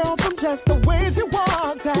about the girl from just the way she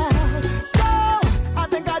walked out. So I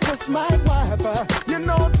think I just might wipe her. You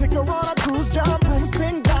know, take her on a cruise, jump rooms,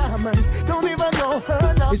 pink diamonds. Don't even know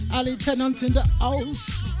her now. It's Ali Tennant in the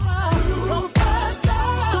house.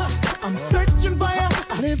 Superstar, I'm searching for you.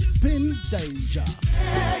 Flipping Deja.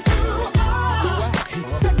 There you are. Hey,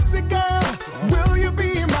 sexy girl, will you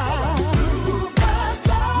be my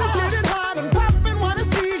superstar? Let's get it hot and poppin', wanna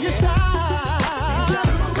see you shine.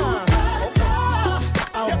 Superstar,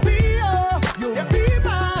 I'll be yours, you'll be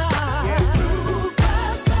mine.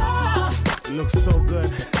 Superstar. Looks so good.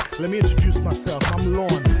 Let me introduce myself. I'm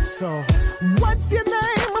Lorne. So, what's your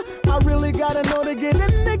name? I really gotta know to get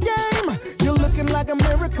in the game. You're looking like a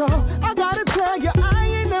miracle. I gotta tell you, I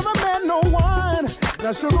ain't never met no one.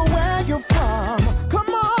 Now, sugar, where you from? Come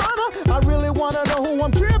on, I really wanna know who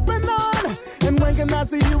I'm tripping on. And when can I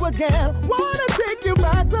see you again? Wanna take you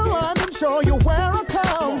back to London, show you where I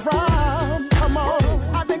come from. Come on,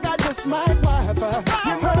 I think I just might wipe her.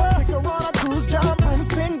 You know, take her on a cruise, jump room,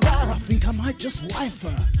 might just wife her.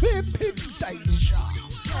 Flipping Deja.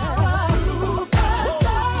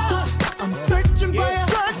 I'm searching for you,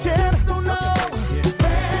 just don't know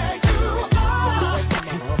where you are.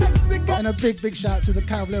 Sexy girl. And a big shout out to the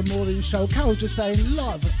Carol Morning Show. Carol just saying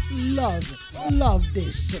love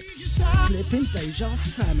this. Flipping Deja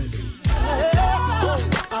family.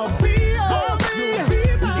 I'll be you'll be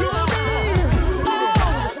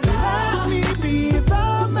let me be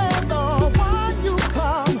the man, the one you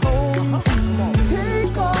come home to.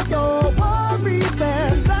 Take all your worries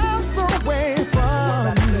and doubts away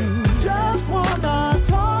from you. Just wanna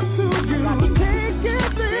talk to you, take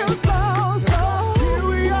it real slow. So here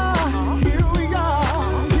we are.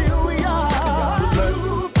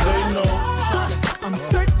 I'm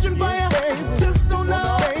searching for you, just don't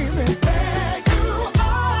know, baby, where you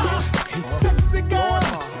are. Hey, sexy girl,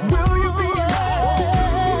 will you be there?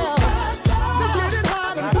 Let's get it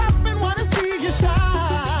hot and poppin', wanna see you shine.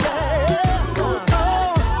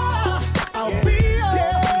 I'll be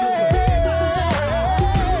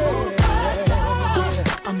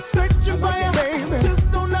I'm searching for you, baby, just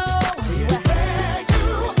don't know where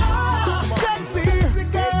you are. Sexy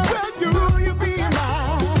girl, will you be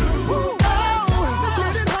mine? Let's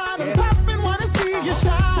get it hot and poppin', wanna see you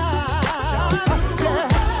shine.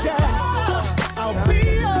 Yeah. I'll be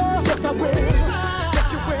yes I will,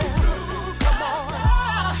 yes you will. Come on.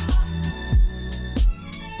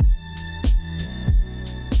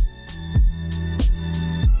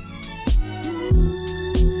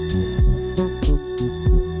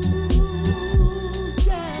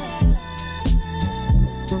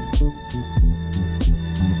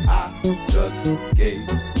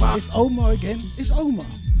 It's Omar again. It's Omar.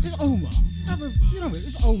 It's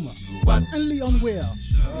Omar. And Leon Weir.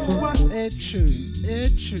 Air tune.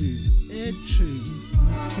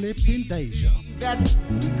 Flipping Deja. That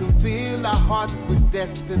we can fill our hearts with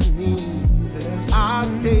destiny. I'll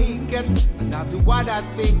take it and I'll do what I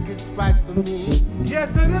think is right for me.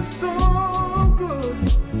 Yes, it is so good.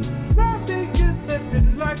 Nothing is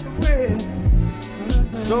lifted like the wind.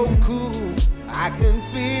 So cool, I can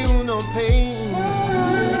feel no pain.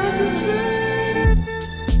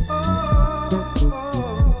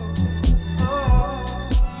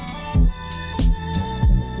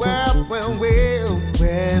 Well,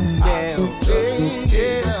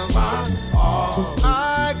 yeah, my all.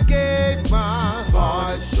 I gave my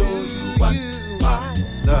heart to you, my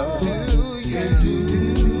love to you.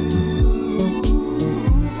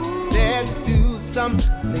 Let's do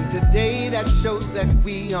something today that shows that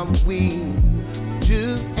we are we.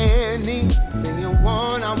 Do anything you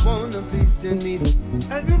want, I wanna please you need.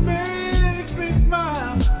 And you make me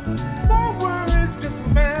smile. My worries just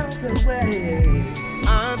melt away.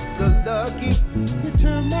 I'm so lucky you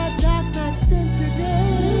turned my dark nights into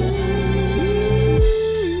day.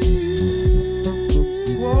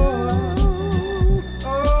 Whoa.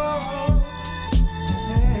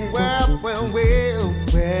 Well,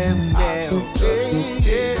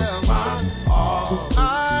 yeah, my all.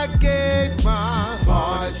 I gave my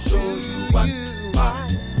heart to you, my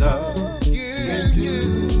love,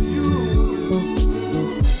 you.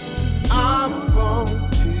 I'm born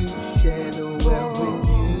to share the world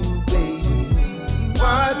with you, baby.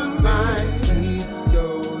 What's mine is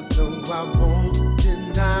yours, so I won't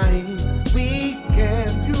deny. We can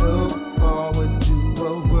look forward to a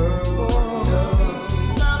world of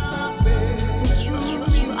love.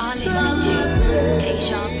 You are listening to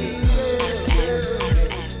Deja Vu FM.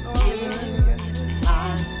 I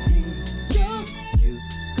need you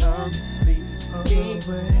completely.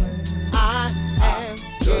 I am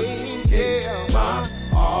my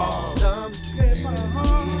all.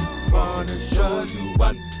 Wanna show you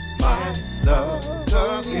what my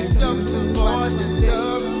love is. Something more than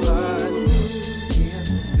love, but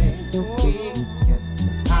yes,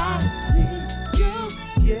 I need you.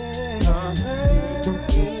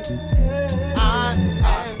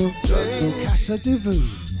 Casa de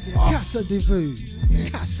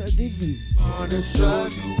Vu. Wanna show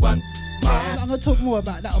you what I'm gonna talk more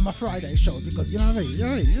about that on my Friday show because you know what I mean. You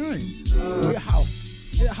know what I mean. We're house.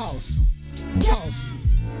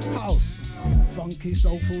 Funky,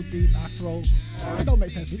 soulful, deep Afro. It don't make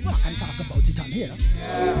sense to me. Well, I can talk about it on here.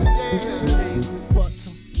 But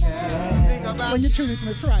when you tune into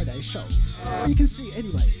my Friday show, you can see it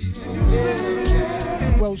anyway.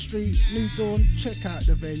 Well Street, New Dawn, check out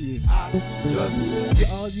the venue. To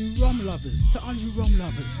all you rum lovers, and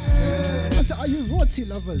to all you roti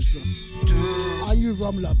lovers, are you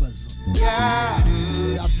rum lovers? We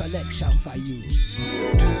have selection for you.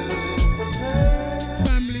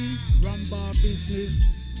 Family, rum bar business.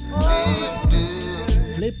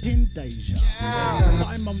 Flipping Deja.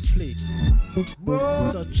 Bi-monthly.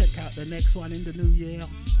 So check out the next one in the new year.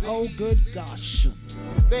 Oh good gosh.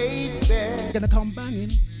 Baby. We're gonna come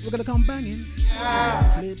banging. We're gonna come banging.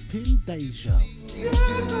 Flipping Deja.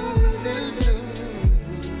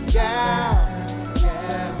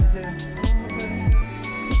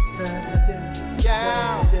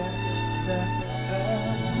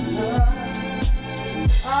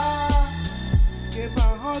 I give my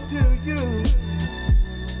heart to you.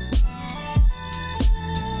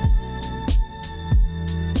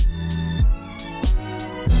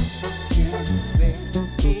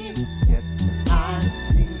 Yes, I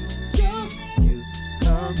need you. You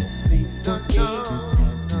complete the game.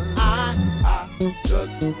 I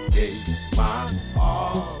just gave my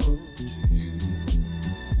all to you.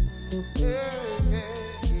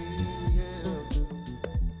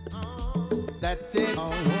 That's it.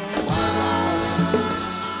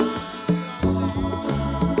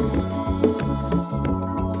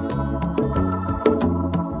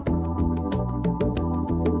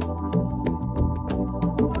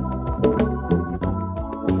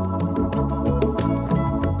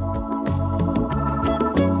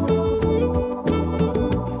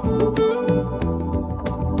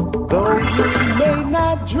 Though you may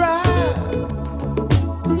not drive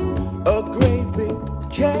a great big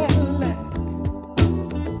Cadillac,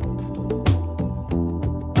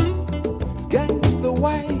 against the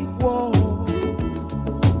white walls,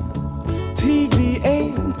 TV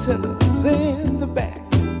antennas in the back.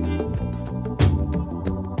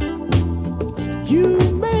 You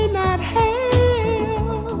may not have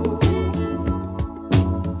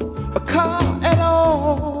a car at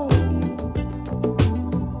all,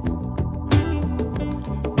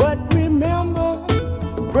 but remember,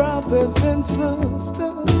 brothers and sisters,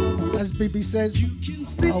 As BB says,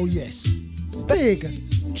 oh yes, big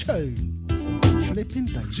tune. Flipping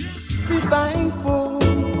Deja. just be thankful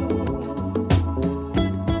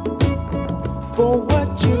for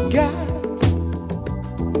what you got.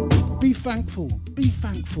 Be thankful. Be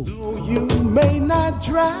thankful. Though you may not I'm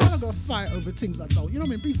drive not gonna fight over things I don't. You know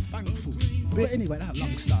what I mean? Be thankful. But anyway, that's a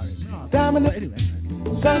long story. Diamond But anyway.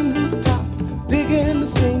 sunroof top, digging the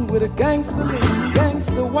scene with a gangster lean,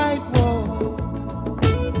 gangster white walls,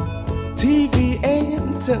 TV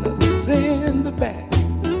antennas in the back.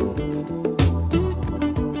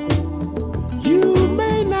 You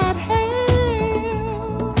may not have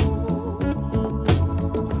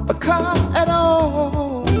a car at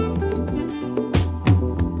all,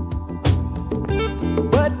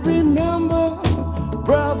 but remember,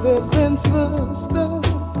 brothers and sisters,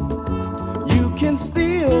 you can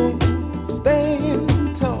still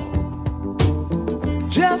stand tall.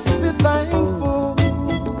 Just be thankful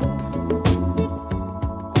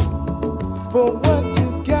for what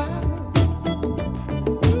you got.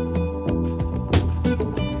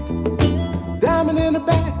 Diamond in the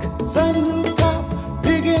back, sunroof top,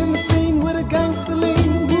 digging the scene with a gangster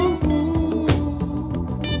lean. Woo-hoo.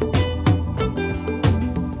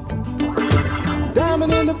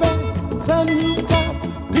 Diamond in the back, sunroof top,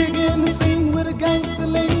 digging the scene with a gangster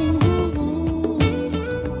lean. Woo-hoo.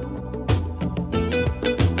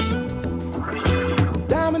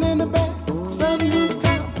 Diamond in the back, sunroof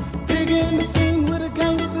top, digging the scene with a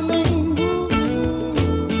gangster lean. Woo-hoo.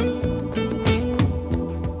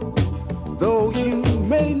 Though you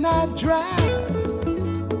may not drive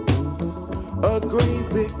a great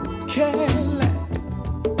big Cadillac,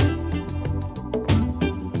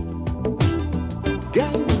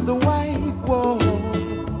 gangsta white walls,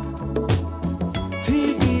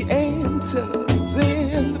 TV antennas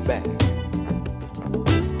in the back.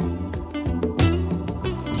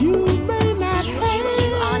 You may not You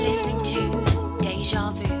have are listening to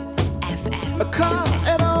Deja Vu FM. a car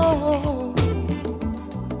at all,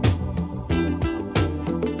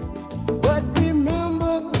 but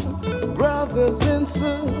remember, brothers and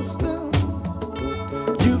sisters,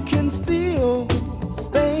 you can still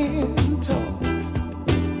stand tall.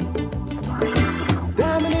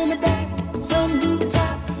 Diamond in the back, sunroof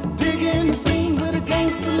top, digging the scene with a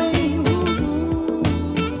gangster lean. Woo-hoo.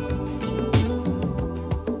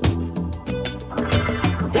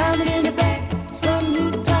 Diamond in the back,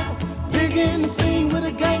 sunroof top, digging the scene with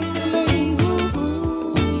a gangster lean.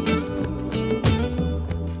 Woo-hoo.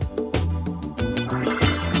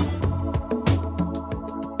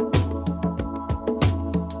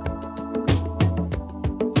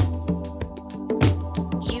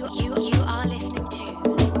 You are listening to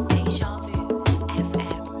Deja Vu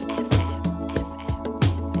FM.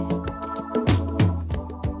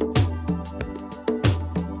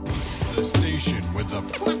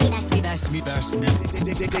 Best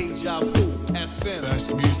music. Deja Vu FM.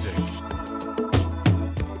 Best music.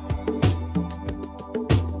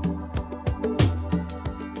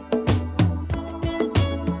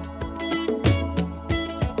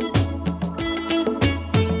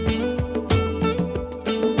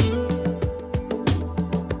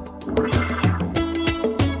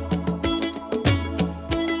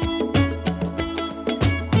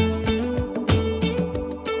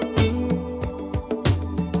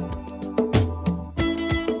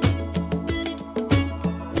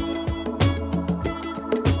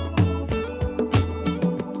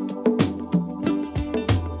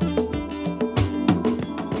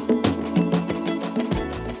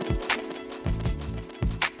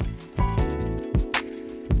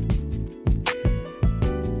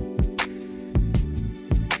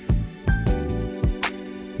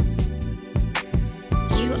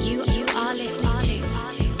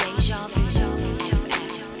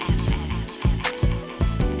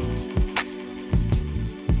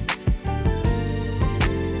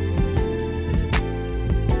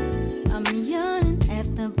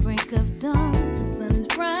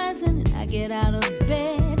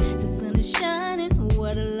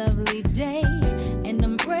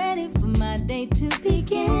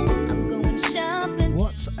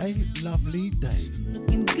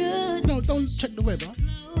 Check the weather.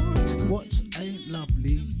 What a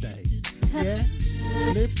lovely day. Yeah?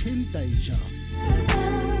 Flipping deja.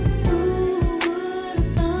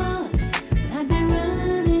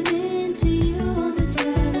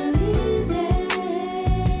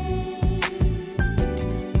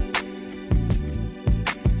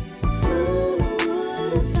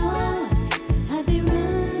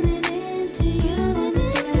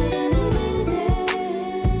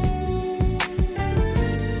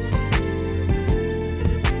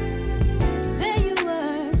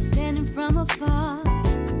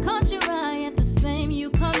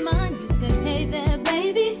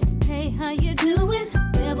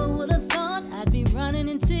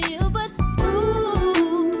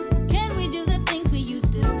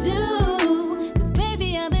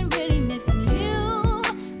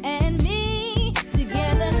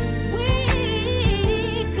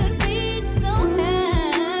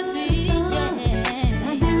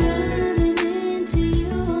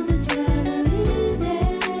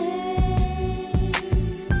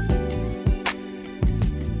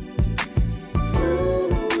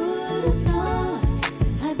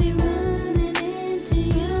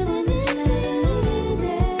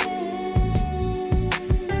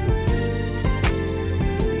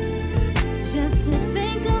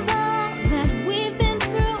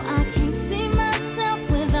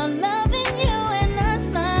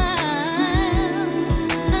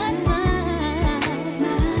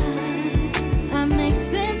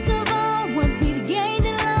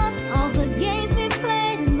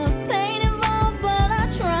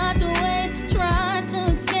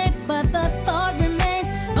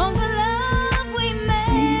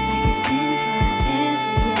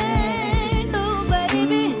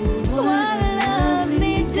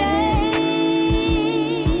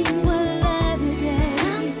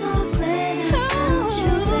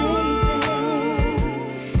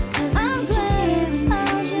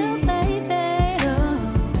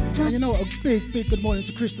 Big good morning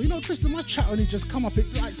to Crystal. You know, Crystal, my chat only just come up.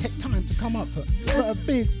 It like take time to come up. But a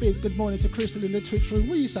big good morning to Crystal in the Twitch room.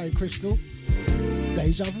 What are you saying, Crystal?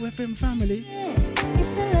 Deja Vu FM family.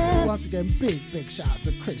 Once again, big shout out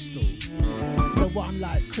to Crystal. The one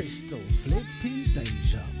like Crystal. Flipping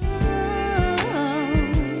Deja.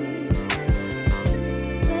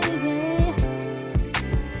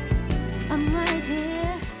 I'm right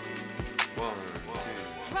here.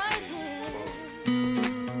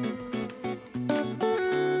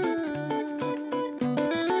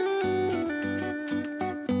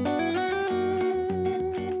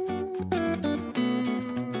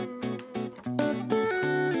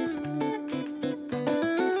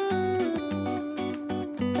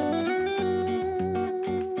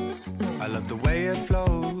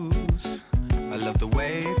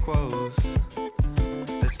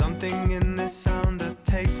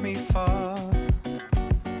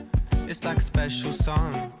 Special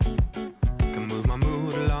song can move my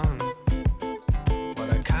mood along. What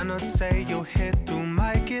I cannot say, you'll hear through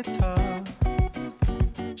my guitar.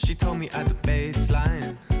 She told me at the bass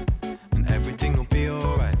line, and everything will be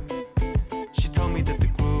alright. She told me that the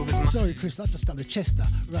groove is my... Sorry, Chris, I just done a Chester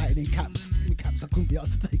writing in caps. In caps, I couldn't be able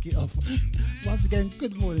to take it off. Once again,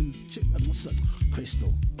 good morning,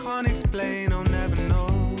 Crystal. Can't explain, I'll never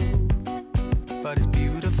know, but it's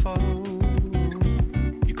beautiful.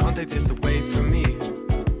 You can't take this away from me.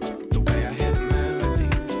 The way I hear the melody,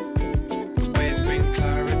 the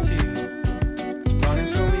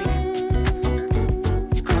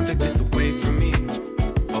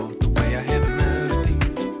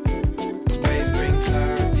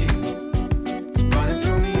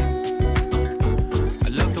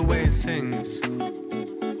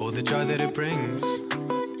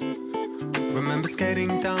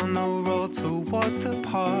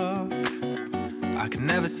I can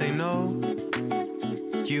never say no.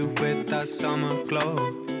 You with that summer glow.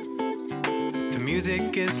 The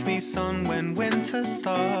music gives me sun when winter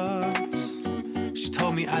starts. She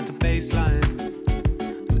told me at the baseline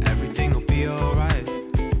everything will be alright.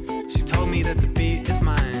 She told me that the beat is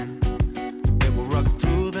mine. It will rock us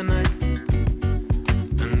through the night.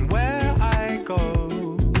 And where I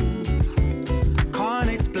go,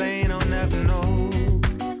 can't explain, I'll never know.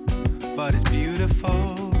 But it's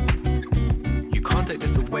beautiful. You can't take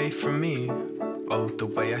this away from me. Oh, the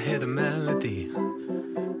way I hear the melody,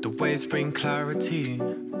 the waves bring clarity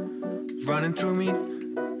running through me.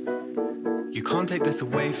 You can't take this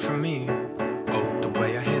away from me. Oh, the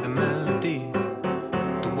way I hear the melody,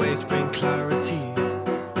 the waves bring clarity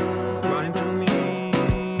running through me.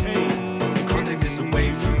 Hey, you can't take this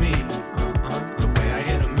away from me. The way I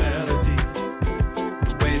hear the melody,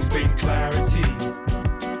 the waves bring clarity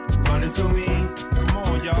running through me. Come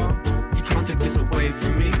on, y'all. You can't take this away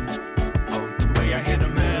from me. Oh, the way I hear the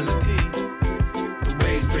melody, the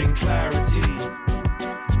waves bring clarity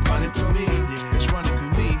running through me. Yeah, it's running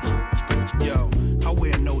through me. Yo, I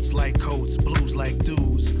wear notes like coats, blues like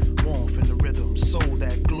dudes. Warmth in the rhythm, soul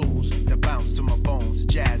that glues, that bounce to my bones,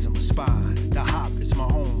 jazz in my spine. The hop is my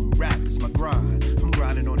home, rap is my grind. I'm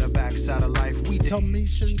grinding on the backside of life. We Tom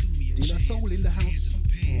Meacham, De La Soul in the house.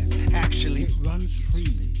 Actually, it runs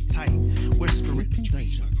freely. Tight, whispering the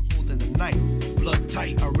trees, holding the night. Blood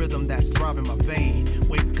tight, a rhythm that's throbbing my vein.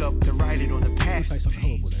 Wake up to write it on the past.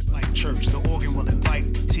 Like church, the organ will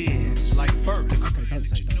invite the tears. Like birth, the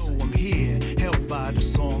credit, you know I'm here. Held by the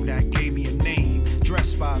song that gave me a name.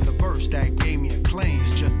 Dressed by the verse that gave me a claim.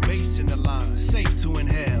 It's just bass in the line, safe to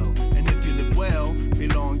inhale. And if you live well,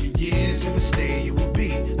 belong your years in the state you will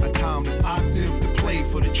be. A timeless octave to play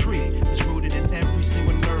for the tree. It's rooted in every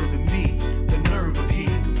single nerve in me. The nerve of he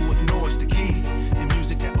who ignores the key. The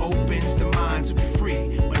music that opens the mind to be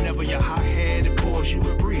free. Whenever your hot head, it pours you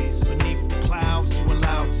a breeze. Beneath the clouds, you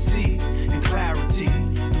allowed to see. In clarity,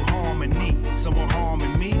 through harmony. Someone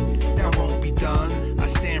harming me, that won't be done. I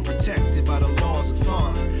stand protected by the laws of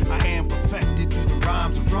fun. I am perfected through the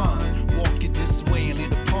rhymes of run. Walk it this way and leave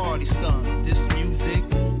the party stunned. This music,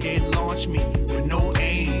 it launched me with no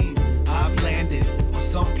aim. I've landed on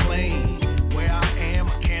some plane. Where I am,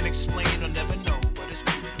 I can't explain or never know. But it's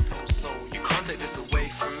beautiful, so you can't take this away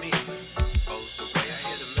from me. Oh, the way I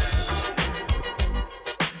hear the melody.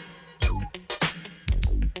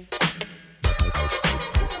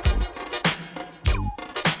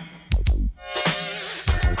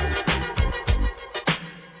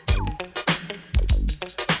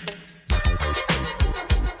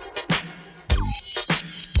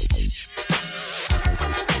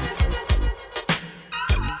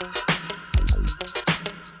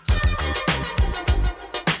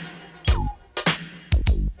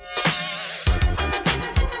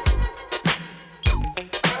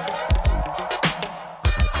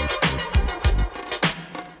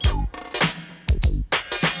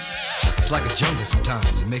 It's like a jungle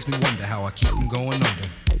sometimes, it makes me wonder how I keep from going under.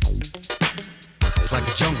 It's like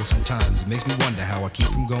a jungle sometimes, it makes me wonder how I keep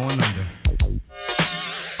from going under.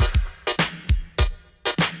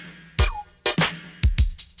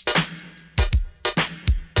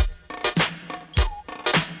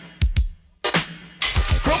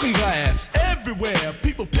 Broken glass everywhere,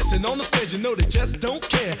 people pissing on the stage, you know they just don't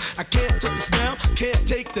care. I can't take the smell, can't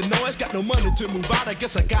take the noise, got no money to move out, I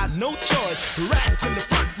guess I got no choice. Rats in the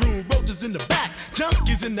front room, roaches in the back,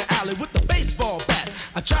 junkies in the alley with the baseball bat.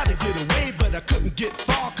 I tried to get away, but I couldn't get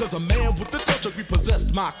far, cause a man with a tow truck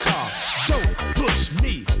repossessed my car. Don't push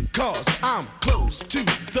me, cause I'm close to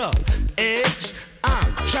the edge.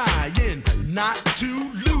 I'm trying not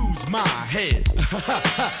to lose my head.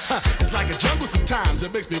 It's like a jungle sometimes,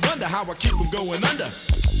 it makes me wonder how I keep from going under.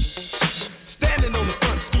 Standing on the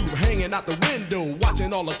front stoop, hanging out the window,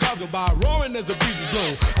 watching all the cars go by, roaring as the breezes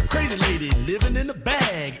blow. A crazy lady living in a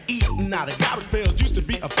bag, eating out of garbage pails, used to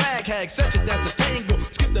be a fag hag, such a dance to tango,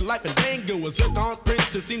 skipped the life and dango, a zircon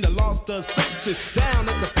princess seemed to lost her senses. Down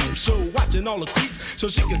at the peep show, watching all the creeps, so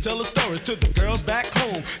she can tell her stories to the girls back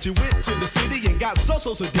home. She went to the city and got so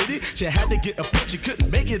did it. She had to get a pimp, she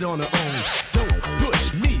couldn't make it on her own. Don't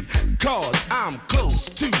push me, cause I'm close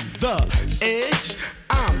to the edge.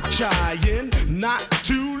 I'm trying not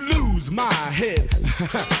to lose my head.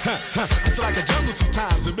 It's like a jungle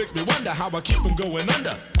sometimes, it makes me wonder how I keep from going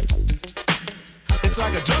under. It's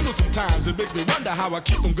like a jungle sometimes, it makes me wonder how I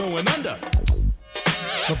keep from going under.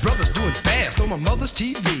 My brother's doing bad, stole my mother's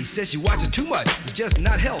TV. Says she watches too much, it's just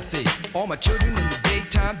not healthy. All my children in the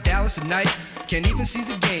daytime, Dallas at night. Can't even see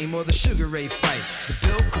the game or the Sugar Ray fight. The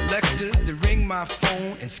bill collectors, they ring my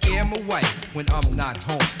phone and scare my wife when I'm not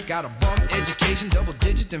home. Got a bum education,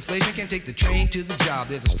 double-digit inflation. Can't take the train to the job,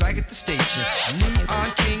 there's a strike at the station.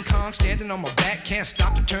 Neon King Kong standing on my back, can't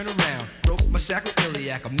stop to turn around. Broke my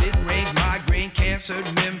sacroiliac, a mid-range migraine, cancer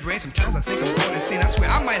membrane. Sometimes I think I'm going insane, I swear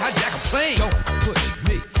I might hijack a plane. Don't push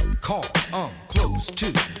me, cause I'm close to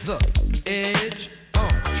the edge.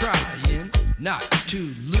 I'm trying not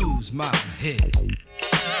to lose my head.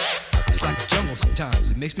 It's like a jungle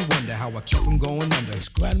sometimes, it makes me wonder how I keep from going under. It's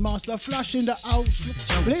Grandmaster Flash in the house,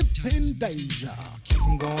 flipping danger. Keep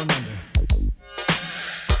from going under.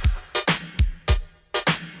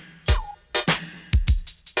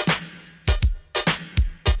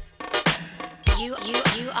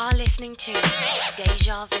 You are listening to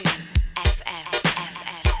Deja Vu FM.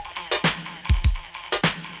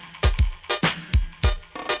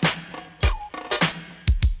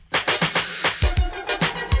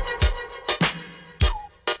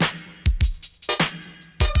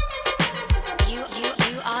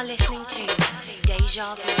 You are listening to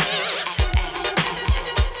Deja Vu FM.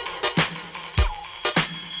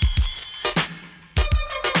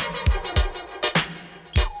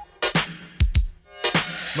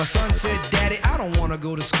 My son said, Daddy, I don't wanna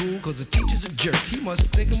go to school, cause the teacher's a jerk. He must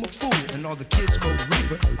think I'm a fool, and all the kids smoke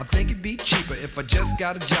reefer. I think it'd be cheaper if I just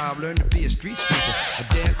got a job, learn to be a street sweeper.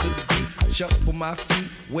 I dance to the beat, shuffle my feet,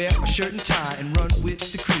 wear a shirt and tie, and run with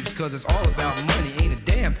the creeps. Cause it's all about money, ain't a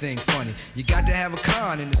damn thing funny. You got to have a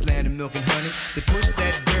con in this land of milk and honey. They pushed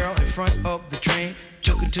that girl in front of the train,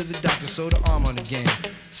 took her to the doctor, sewed her arm on again.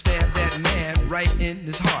 Stabbed that man right in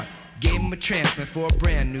his heart. Gave him a transplant for a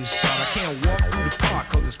brand new start. I can't walk through the park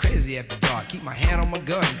cause it's crazy after dark. Keep my hand on my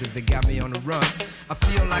gun cause they got me on the run. I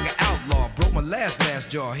feel like an outlaw, broke my last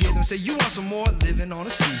jaw. Hear them say, you want some more? Living on a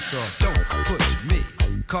seesaw. Don't push me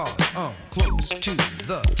cause I'm close to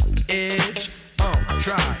the edge. I'm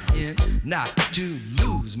trying not to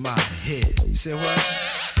lose my head. You say what?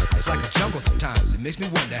 It's like a jungle sometimes. It makes me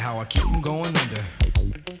wonder how I keep from going under.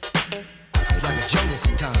 It's like a jungle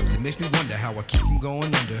sometimes. It makes me wonder how I keep from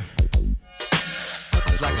going under.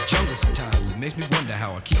 It's like a jungle sometimes. It makes me wonder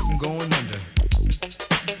how I keep from going under.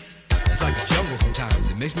 It's like a jungle sometimes.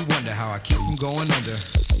 It makes me wonder how I keep from going under.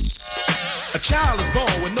 A child is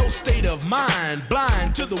born with no state of mind,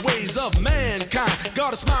 blind to the ways of mankind.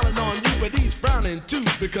 God is smiling on you, but he's frowning too,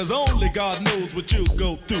 because only God knows what you'll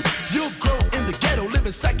go through. You'll grow in the ghetto,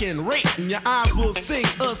 living second rate, and your eyes will sing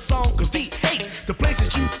a song of deep hate. The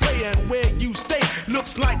places you play and where you stay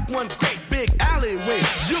looks like one great big alleyway.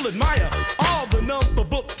 You'll admire all the number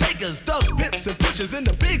book takers, thugs, pimps, and pushers, and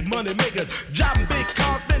the big money makers. Driving big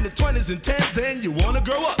cars, spending 20s and 10s, and you wanna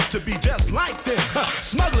grow up to be just like them.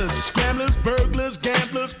 Smugglers, scramblers, burglars,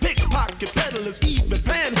 gamblers, pickpocket peddlers, even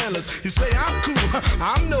panhandlers. You say I'm cool,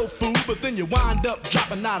 I'm no fool, but then you wind up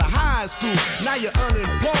dropping out of high school. Now you're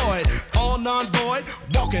unemployed, all non-void,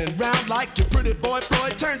 walking around like your pretty boy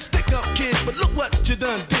Floyd. Turned stick-up kid, but look what you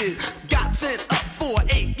done did. Got sent up for an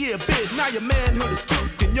 8-year bid. Now your manhood is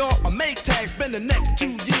took and you're a make tag. Spend the next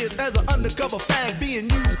 2 years as an undercover fag, being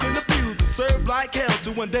used and abused to serve like hell.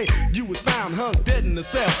 Till one day you was found hung dead in a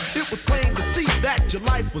cell. It was plain to see that your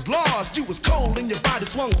life was lost. You was cold and your body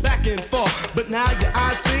swung back and forth. But now your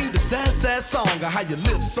eyes sing the sad, sad song of how you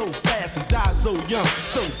live so fast and die so young.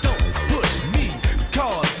 So don't push me,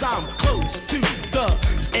 cause I'm close to the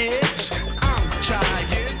edge. I'm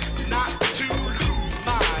trying not to lose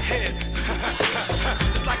my head.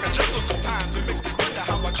 It's like a jungle sometimes. It makes me wonder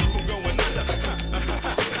how I keep from going under.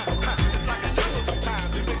 It's like a jungle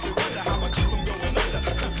sometimes. It makes me wonder how I keep from going under.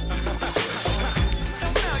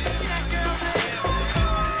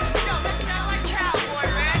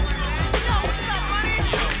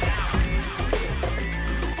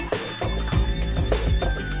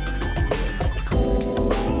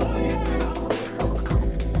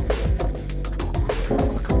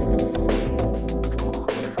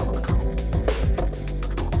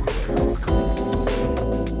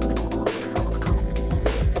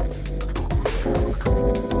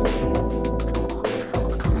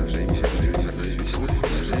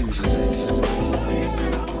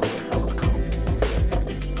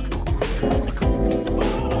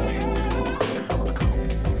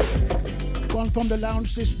 From the lounge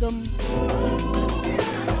system,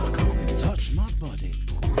 touch my body,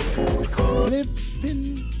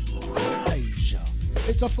 flipping Asia.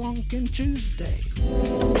 It's a funkin' Tuesday.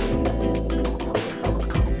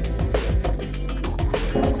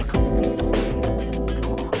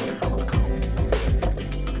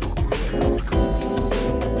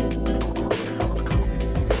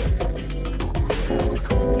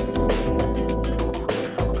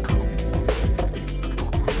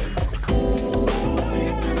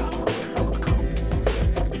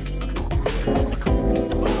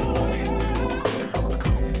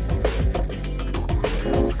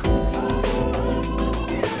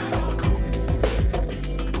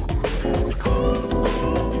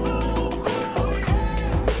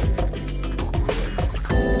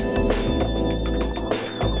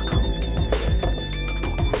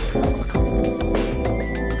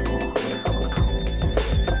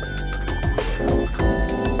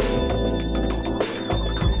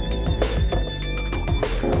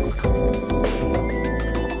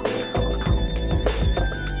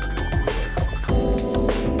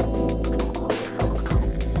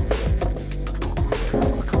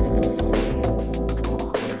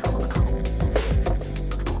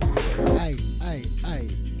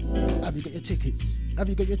 Have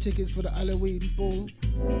you got your tickets for the Halloween ball?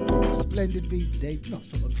 Splendid Meets Day, not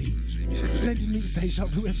sort of thing. Splendid Meets Deja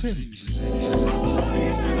Vu FM.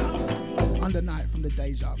 On the night from the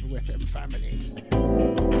Deja Vu FM family.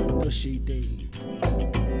 Mushy D.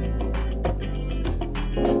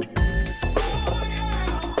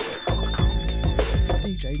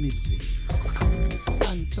 DJ Nibbsy.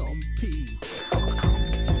 Anton P.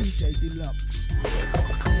 DJ Deluxe.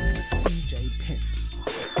 DJ Pips.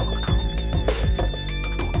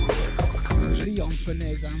 Leon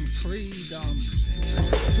Finesse and Freedom.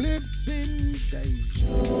 Flipping Deja.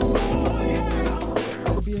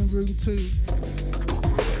 We'll be in room 2.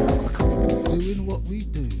 Doing what we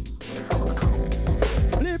do.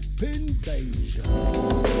 Flipping Deja.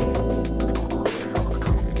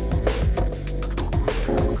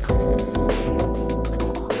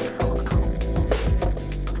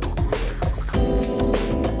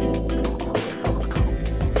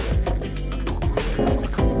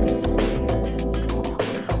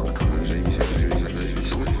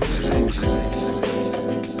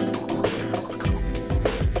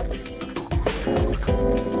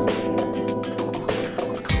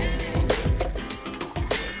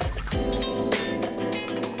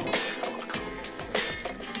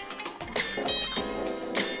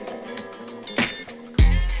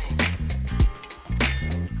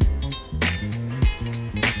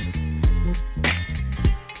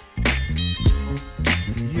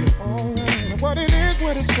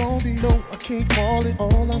 Can't call it.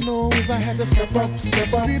 All I know is I had to step up,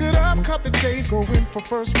 speed it up, cut the chase, go in for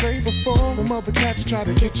first place before the mother cats try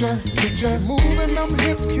to get ya. Moving them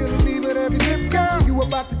hips, killing me with every tip, girl. You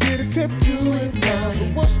about to get a tip to it now.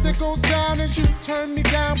 The worst that goes down is you turn me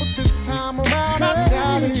down, but this time around I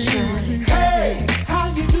doubt it. Hey, how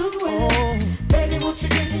you doing? Oh, baby, what you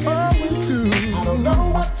getting into? I don't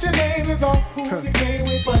know what your name is or who you came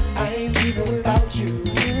with, but I ain't leaving without you.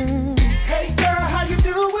 Hey, girl, how you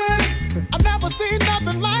doing? I've never seen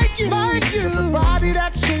nothing like you. Cause a body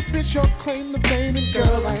that shape is your claim to fame. And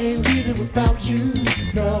girl, I ain't leaving without you.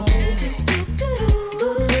 No.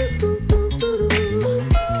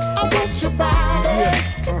 I want your body.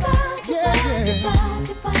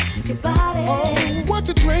 Your body. Oh, what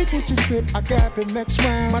you drink, what you sip? I got the next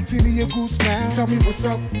round. My titty a goose now. Tell me what's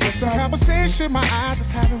up, what's up? Conversation my eyes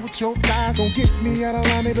is having with your thighs. Don't get me out of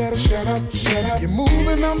line, they better shut up. You're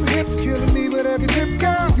moving them hips, killing me with every tip,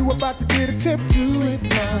 girl. You about to get a tip to it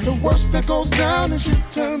now. The worst that goes down is you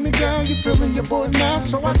turn me down. You feeling your boy now,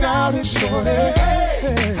 so I doubt it, shorty.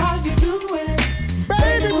 Hey, how you doing?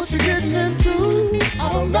 Baby, what you getting into? I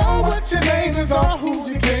don't know what your name is or who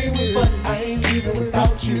you came with, but I ain't leaving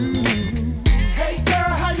without you. Hey girl,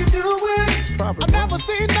 how you doing? I've never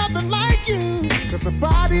seen nothing like you. Cause a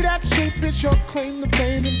body that shape is your claim to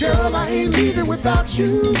fame. And girl, I ain't leaving without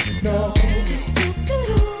you. No.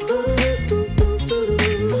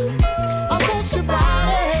 I want your body.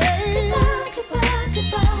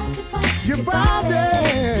 Your body.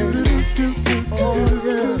 Oh,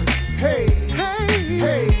 yeah. Hey.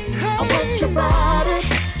 I want your body.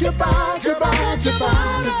 Your body.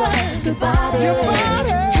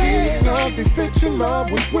 Peace, love, and fit your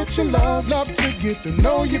love. Was with your love to get to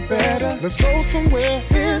know you better. Let's go somewhere,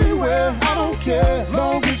 anywhere, I don't care.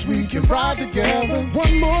 Long as we can ride together.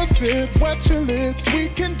 One more sip, wet your lips, we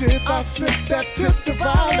can dip. I slip that tip to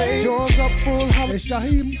violate. Doors up full, it's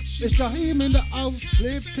Jaheim in the out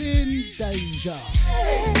flipping Deja.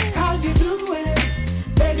 Hey, how you doing?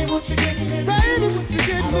 Baby, what you getting into? I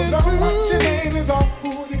don't know what your name is or who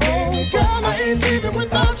you came with. Girl, I ain't leaving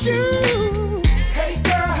without you. Hey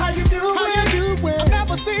girl, how you doing? I've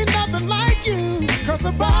never seen nothing like you. Cause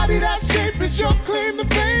a body that shape is your claim to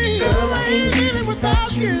fame. Girl, I ain't leaving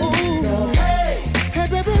without you. Hey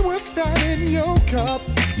baby, what's that in your cup?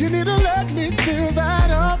 You need to let me fill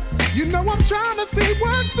that up. You know I'm trying to see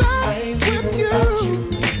what's up with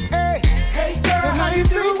you. Hey girl, and how you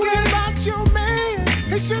thinking about your man?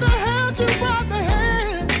 He should have held you by the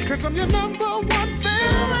hand. Cause I'm your number one fan.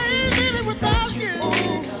 I ain't leaving without you.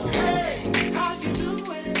 Hey, how you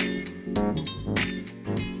doing?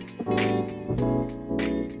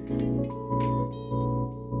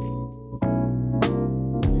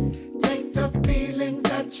 Take the feelings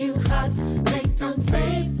that you have, make them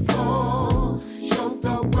faithful. Show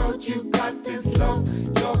the world you got this love,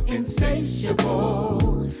 you're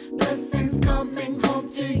insatiable. Blessings coming home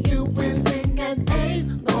to you willing and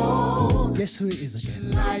able. Guess who it is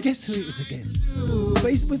again? Guess who it is again?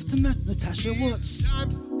 But it's with Natasha Watts.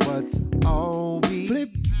 Was all we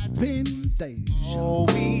flipping Deja. All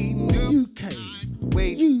we knew. UK.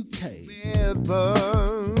 Wait. UK. River.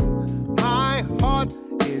 My heart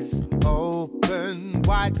is open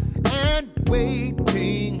wide and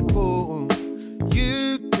waiting for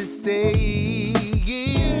you to stay.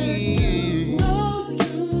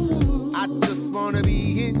 I just wanna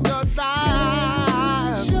be in your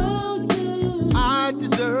life. I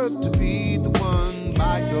deserve to be the one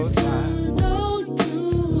by your side.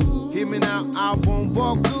 Hear me now, I won't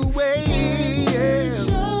walk away.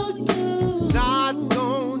 Not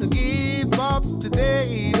gonna give up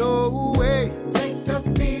today, no way. Take the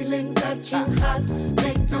feelings that you have,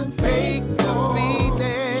 make them fake the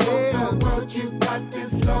feelings. Show the world you got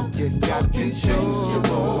this love. You got to show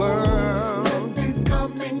the world. Blessings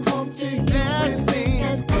coming home to you.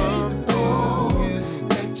 Blessings come home.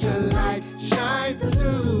 Let your light shine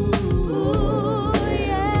through. Ooh,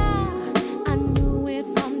 yeah. I knew it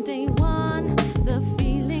from day one. The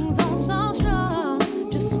feelings are so strong.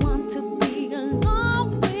 Just want to be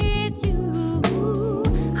alone with you.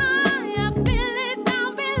 I feel it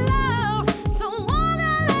down below. So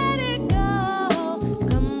wanna let it go.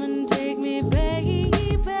 Come and take me, baby.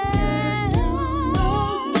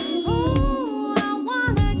 Ooh, I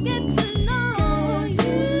wanna get to know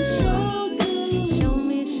you.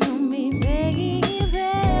 Show me, baby.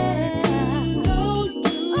 Ooh,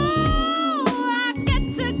 I get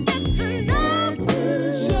to know you.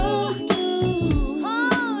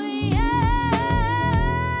 Oh, yeah.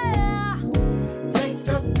 Take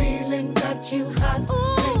the feelings that you have,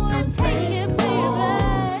 Ooh, make them take it,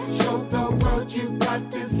 baby. Show the world you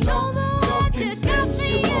got this love. Lord, you got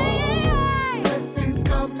me, yeah. Blessings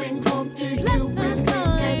coming home to you. Blessings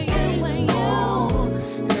coming when you.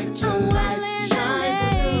 Let your light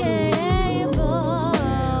shine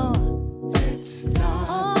through. Let's start.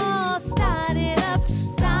 Oh, start it up,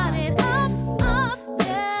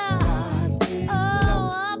 yeah.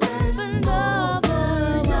 Oh, up and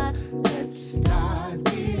over. Let's start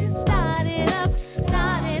this. Start it up,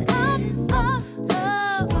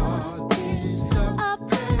 up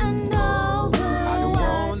and over. I don't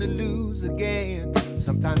wanna lose again.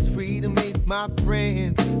 Sometimes freedom ain't my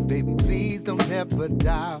friend. Baby, please don't ever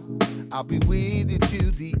doubt. I'll be with you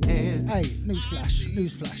to the end. Hey, newsflash.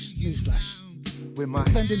 With my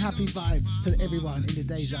Sending happy vibes to everyone in the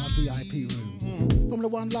Deja VIP room. From the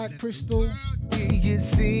one like Crystal. you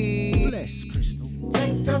see. Bless Crystal.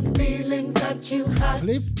 Take the feelings that you have.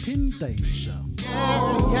 Flipping Deja.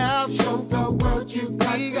 Yeah, Show the world you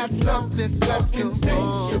got. we got something special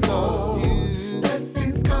Insatiable. for you.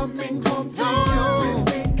 Blessings coming home to No. you.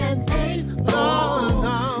 Everything and ain't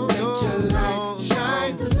No. Let your light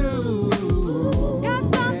shine through.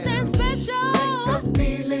 Got something special. The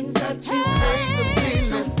feelings that you have.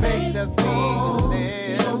 Fake the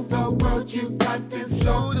feeling. Show the world you got this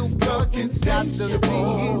Show love. the world you got the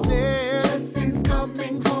feeling. Blessings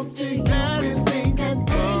coming home to you. Everything and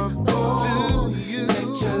ain't To you.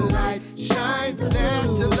 Let your light shine through. Let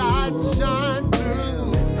your light shine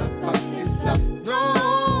through. Let's not fuck this up.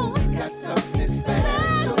 No, We got something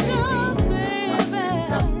special.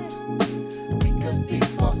 We could be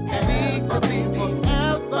forever. we could be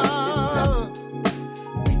forever.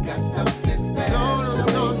 We got something special.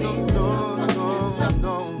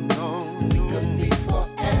 No. We could be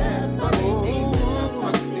forever. Baby, let's not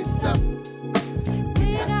fuck this up. We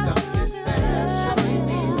got something special.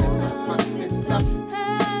 Baby, let's not fuck this up. We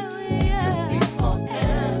could be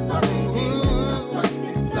forever. Baby, let's not fuck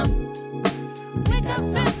this up. We got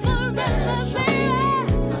something special. Baby,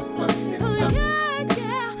 let's not fuck this up.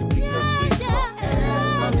 We could be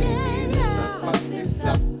forever. Baby, let's not fuck this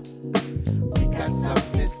up. We got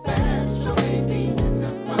something special. Baby, let's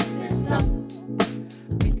not fuck this up.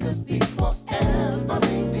 We could be forever.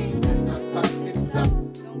 Baby, let's not fuck this up.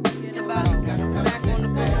 Don't forget about it. Back on the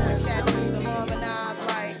board with catchers to harmonize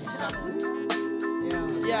like.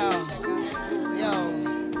 Yo,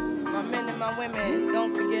 my men and my women,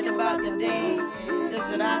 don't forget about the dean. This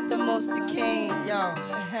is not the most the king. Yo,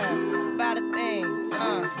 it's about a thing.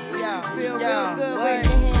 Feel real good. Wave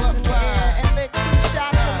your hands in the air and lick 2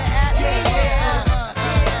 shots in the atmosphere.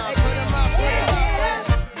 Put 'em up,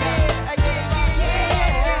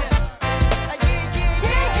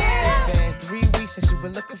 It's been 3 weeks since you were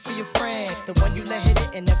looking for your friend, the one you let hit it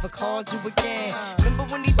and never called you again. Remember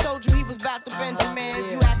when he told you he was about to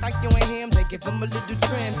Benjamins? You act like you ain't him, they give him a little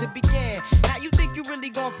trim to begin. Now you think you really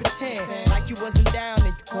gon' pretend like you wasn't down and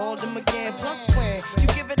you called him again. Plus when you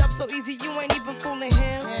give it up so easy, you ain't even fooling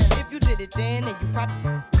him. If you did it then you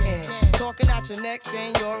probably can. Talking out your neck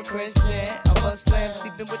saying you're a Christian, a Muslim,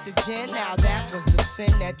 sleeping with the gin. Now that was the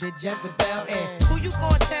sin that did Jezebel in. Who you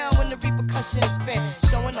gon' tell when the repercussions spin?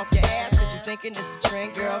 Showing off your ass cause you thinking it's a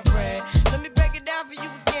trend, girlfriend. Let me break it down for you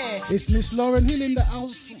again. It's Miss Lauren Hill in the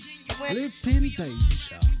house. Flipping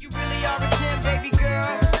Deja. You really are a gem, baby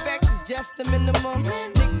girl. Respect is is just the minimum.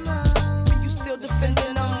 Nigga, you still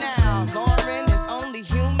defending them now. Lauren is only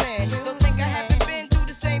human. Don't think I haven't been through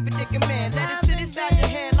the same predicament. Let it sit inside your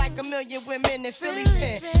head like a million women in Philly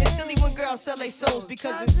pen. It's silly when girls sell their souls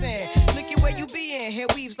because it's sin. Look at where you be in. Hair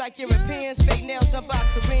weaves like Europeans. Fake nails done by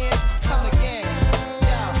Koreans. Come again.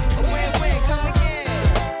 Yeah, a win-win. Come again.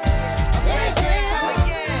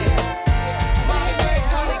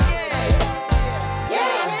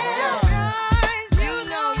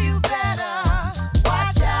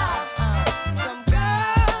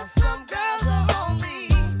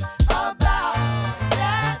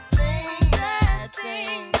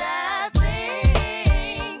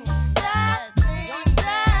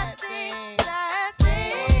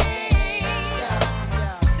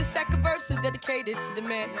 To the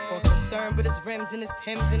man, more concerned with his rims and his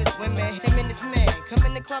Timbs and his women. Him and his man come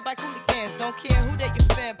in the club like hooligans. Don't care who they your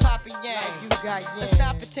fan, Papa Yang. Like you got yang. Let's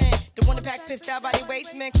not pretend. The one that pack pissed out by the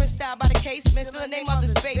waistman, crissed out by the casement. Still the name of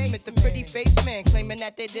this basement. The pretty face man claiming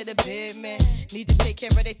that they did a bid, man. Need to take care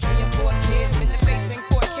of their 3 and 4 kids. Been the face in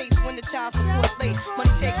court case when the child support's late.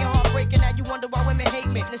 Money taking, heartbreaking. Now you wonder why women hate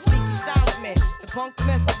men. The sneaky silent man, the punk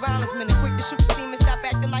domestic violence man, the quick to shoot the semen. Stop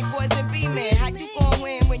acting like boys and be men. How you gon'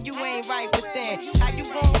 win when you ain't right within? How you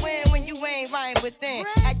gon' win when you ain't right within?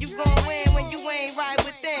 How you gon' win when you ain't right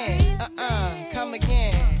within? Come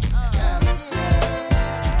again.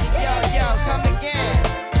 Yo, come again.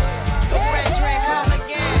 The red drink, come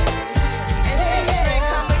again. And six drink,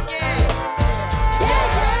 come again.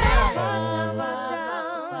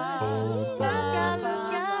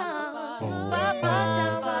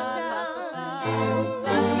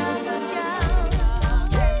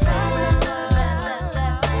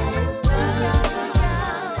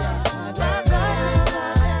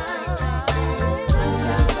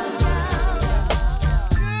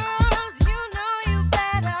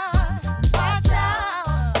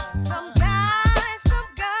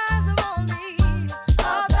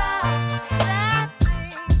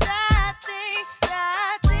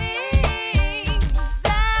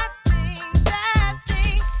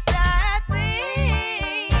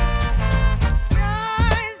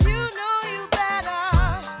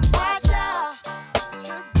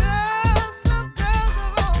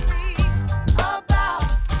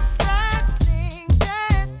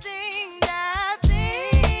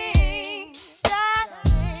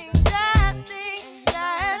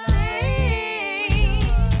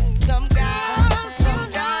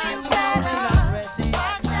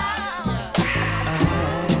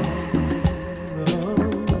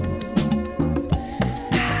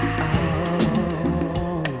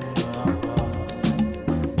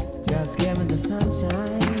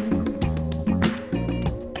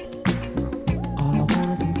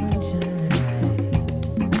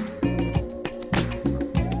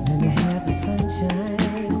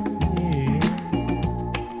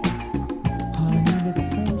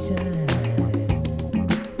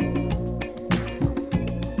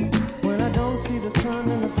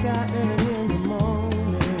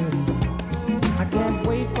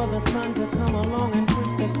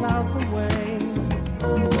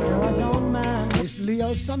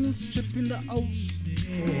 Sunship in the O's.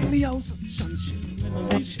 Leo's sunship.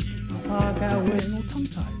 Park out with no tongue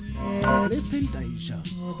tied. Live in Deja.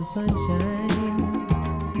 The sunshine.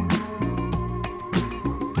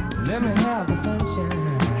 Let me have the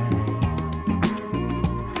sunshine.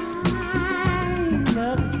 I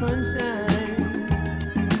love the sunshine.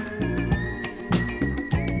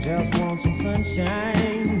 Just want some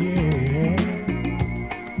sunshine, yeah.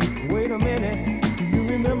 Wait a minute. Do you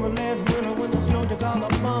remember last winter when the snow took all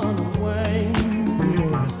the fun away?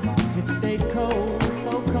 Yeah. It stayed cold,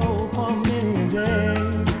 so cold for many a day.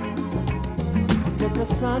 It took the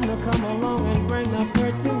sun to come along and bring the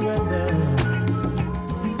pretty weather.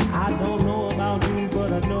 I don't know about you,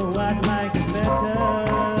 but I know I'd like it better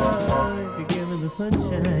if you give me the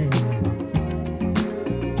sunshine.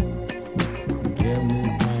 Give me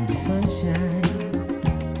plenty sunshine.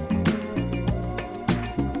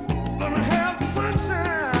 Let me have the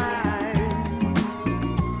sunshine.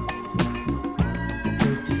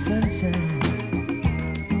 Pretty sunshine.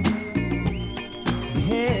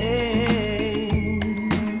 Hey.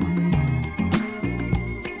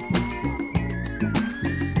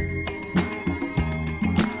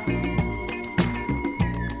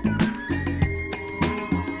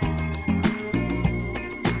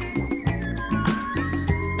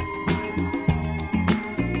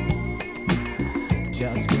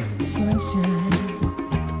 Just give me sunshine.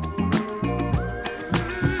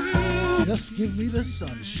 Just give me the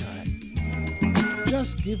sunshine.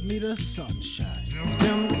 Just give me the sunshine. Just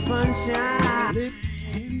give me the sunshine. Live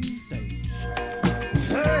in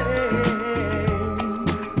Deja.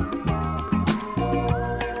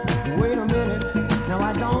 Wait a minute, now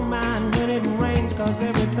I don't mind when it rains, cause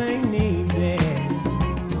everything needs it.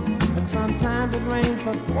 But sometimes it rains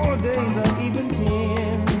for 4 days or even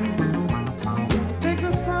 10. Take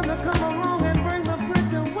the sun to come along and bring the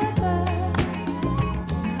pretty weather.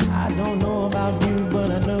 I don't know about you,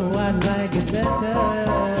 but I know I'd like it better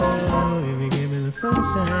if you give me the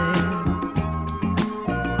sunshine.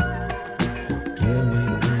 Give me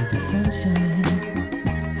the sunshine.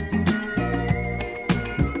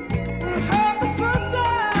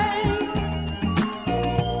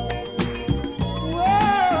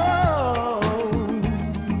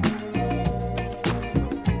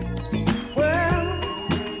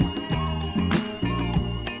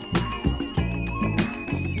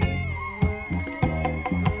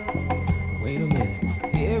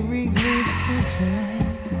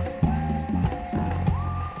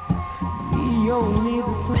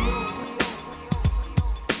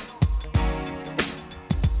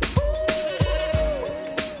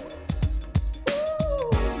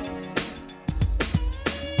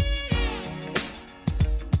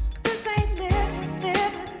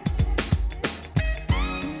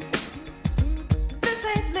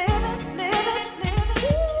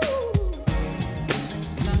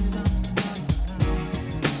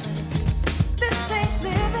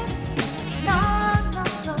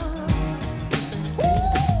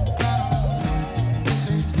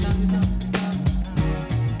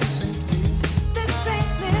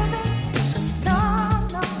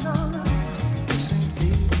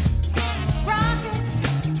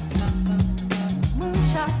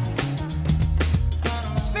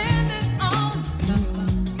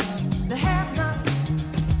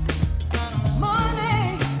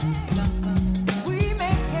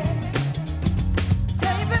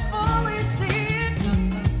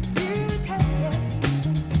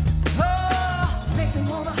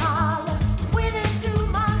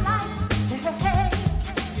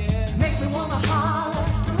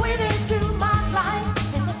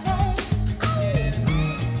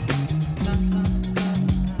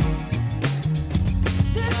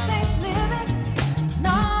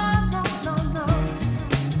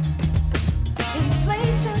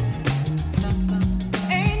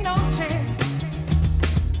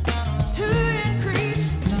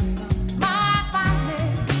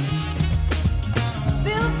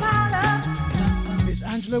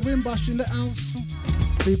 Wimbush in the house.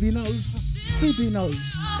 Phoebe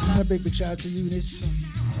knows. And a big shout out to Eunice.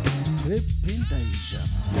 Flipping Deja.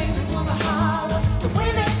 Make me wanna holler the way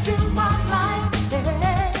they do my life.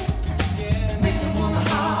 Yeah. Make me wanna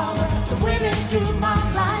holler the way they do my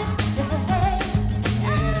life.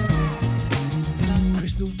 Yeah.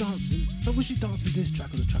 Crystal's dancing. But was she dancing this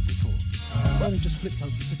track or the track before? Only just flipped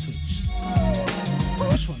over to Twitch.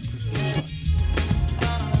 Which one, Crystal? Which one?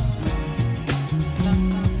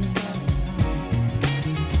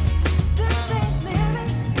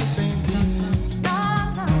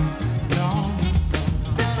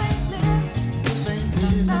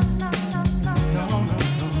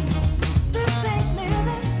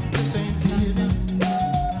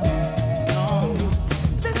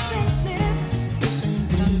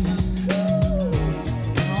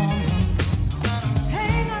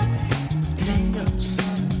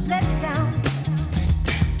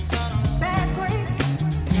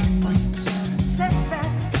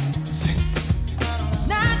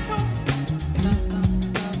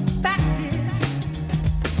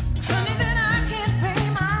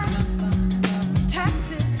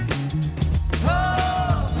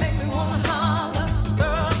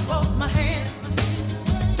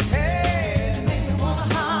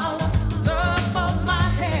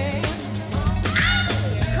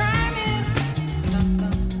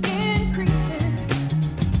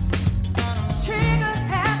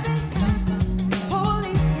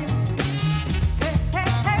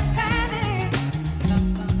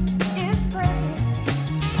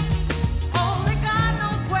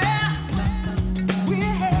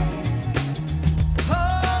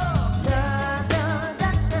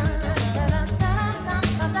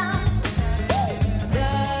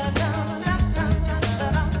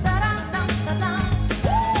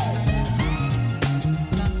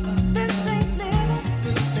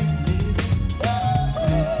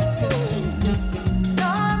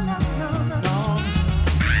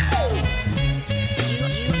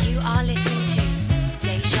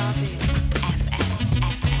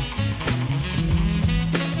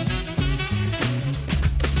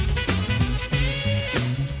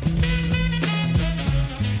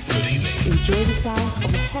 Enjoy the sounds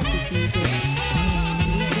of the hottest music.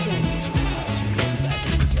 We present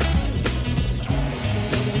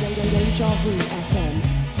Deja Vu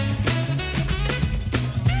FM.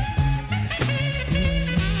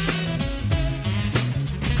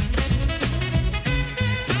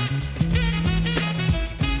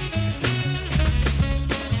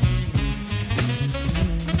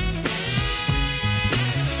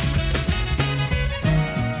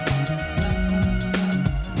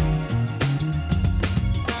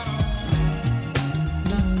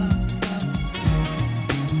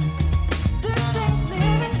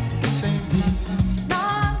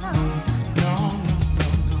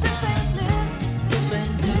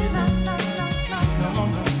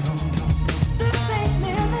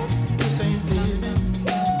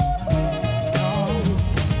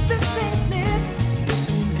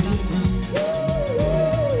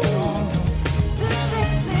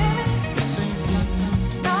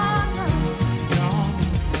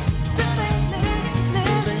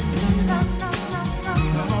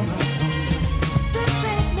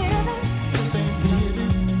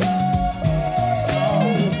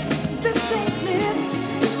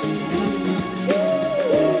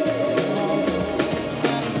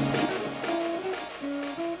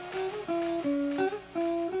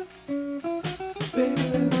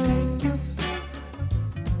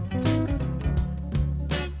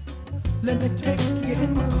 Let me take you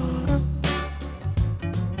in my arms.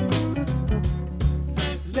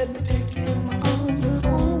 Let me take you in my arms and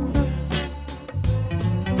hold you.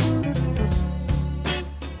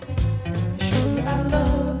 Show you I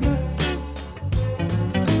love you.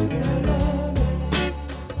 Baby, I love you.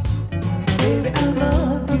 Baby, I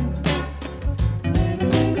love you. Baby,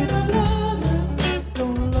 baby, I love you.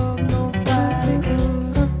 Don't love nobody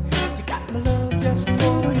else. You got my love just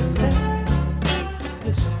for yourself.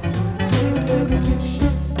 Listen. Let me kiss you.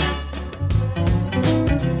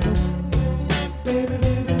 Baby,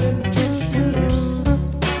 baby, let me kiss your lips.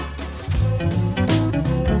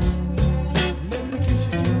 Let me kiss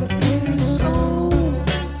you till I feel your soul.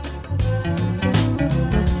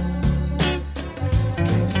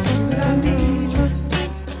 Can't you see that I need you?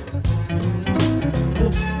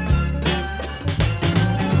 Listen.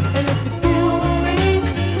 And if you feel the same,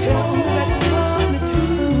 tell me that you love me too.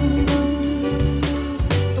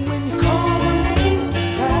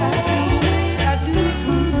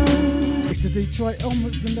 Detroit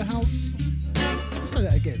Emeralds in the house. I'll say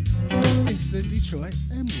that again. It's the Detroit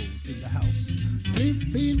Emeralds in the house. Live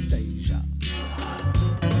in danger.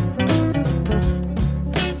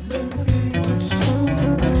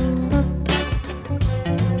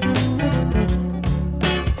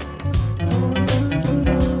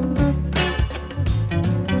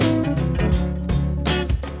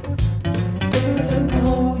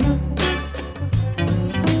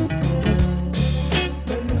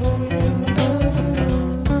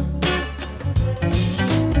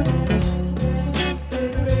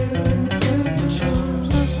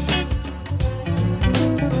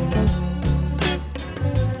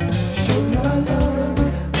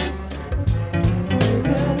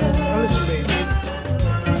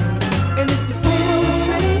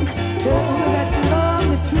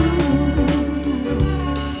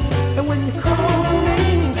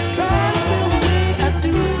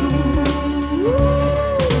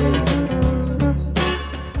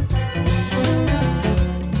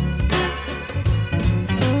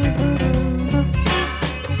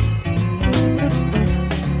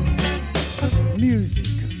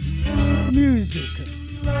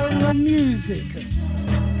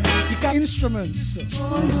 Instruments,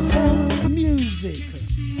 music,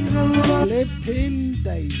 live in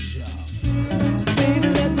danger. Baby,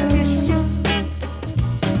 let me kiss you.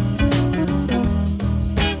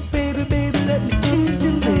 Baby, baby, let me kiss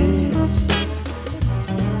your lips.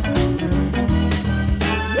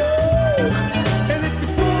 And if you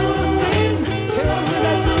feel the same, tell me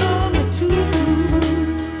that you love me too.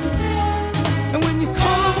 And when you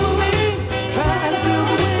call my name, try and feel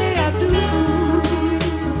the way I do.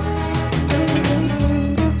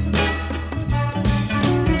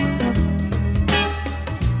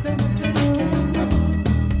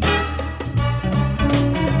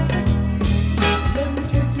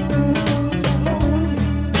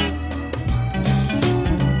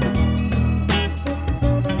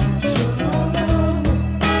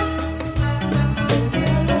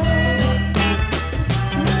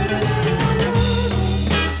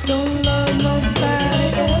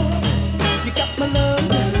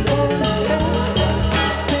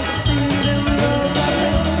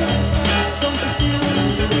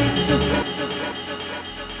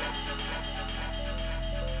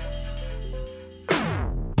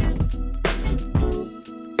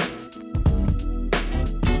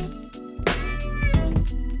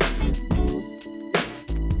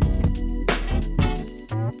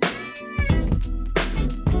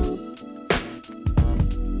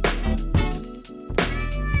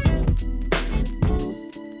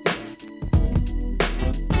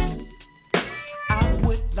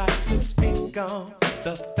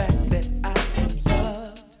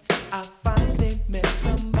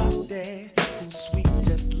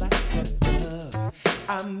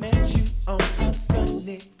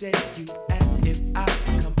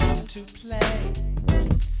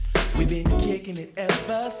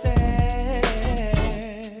 said.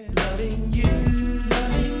 Loving you,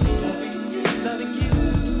 loving you,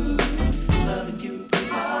 loving you is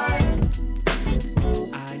hard.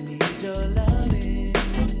 I need your loving,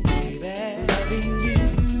 baby. Loving you,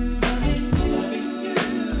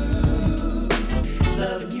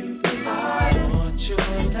 loving you is hard. I want your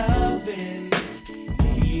loving,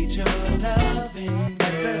 need your loving.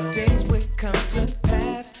 As the days would come to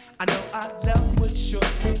pass, I know our love would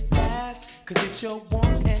surely last. Cause it's your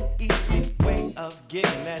warm and easy way of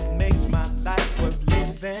getting that makes my life worth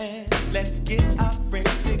living. Let's get our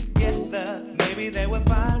friends together, maybe they will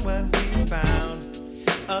find what we found.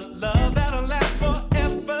 A love that'll last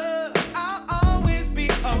forever, I'll always be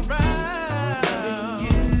around. Loving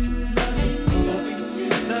you,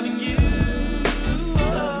 loving you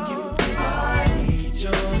is hard. I need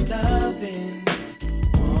your loving,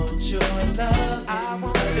 want your love. I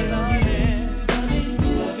want your loving.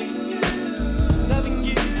 Loving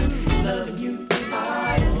you is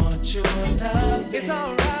hard. I want your love. It's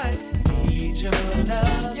alright. Need your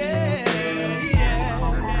love. Yeah.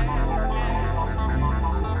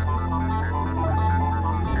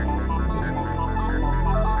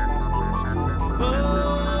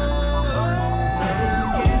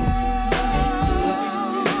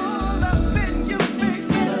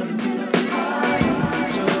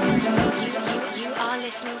 You are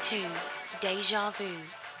listening to Deja Vu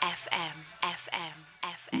FM.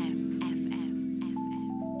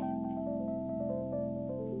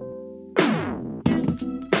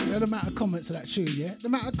 You know the amount of comments of that tune, yeah? The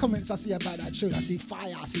amount of comments I see about that tune. I see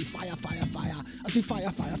fire, I see fire, fire, fire. I see fire,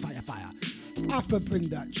 fire, fire, fire. I have to bring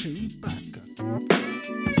that tune back.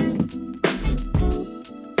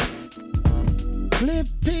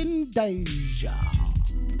 Flipping Deja.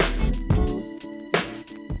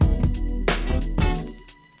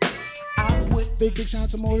 Big shout out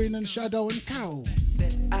to Maureen and Shadow and Carol.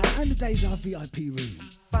 And the Deja VIP room.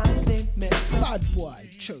 Bad boy,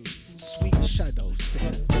 Cho. Sweet Shadow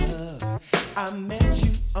said. I met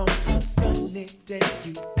you on a sunny day.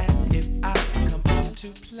 You asked if I could come out to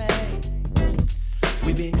play.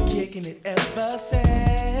 We've been kicking it ever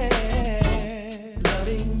since.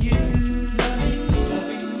 Loving you,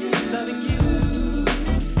 loving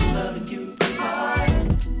you is hard.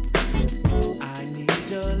 I need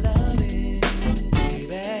your loving,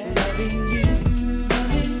 baby.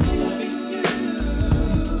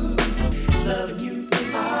 Loving you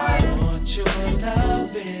is hard. I want your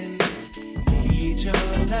loving, need your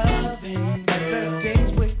loving. As the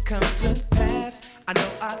days would come to pass, I know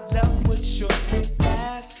our love would surely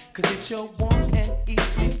last. Cause it's your warm and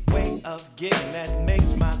easy way of getting that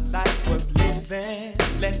makes my life worth living.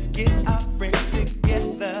 Let's get our friends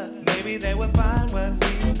together, maybe they will find what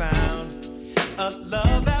we found. A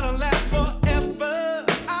love that'll last forever,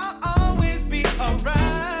 I'll always be around.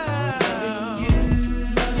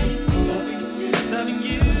 Loving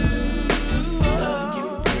you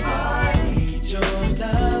is hard. I need your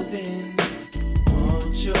loving,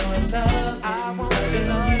 want your love. I want your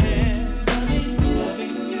loving.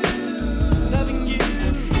 Loving you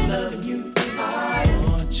is hard. I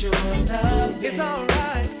want your love. It's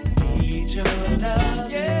alright. Need your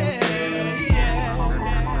love. Yeah.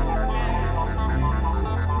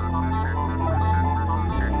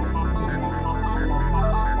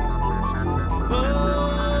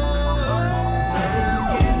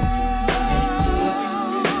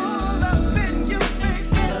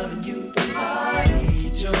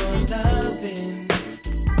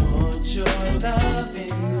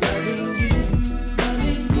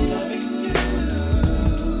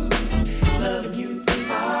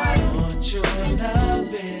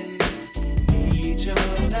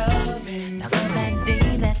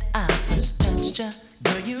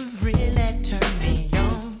 Girl, you've really turned me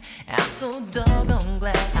on. I'm so doggone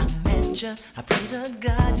glad I met you. I pray to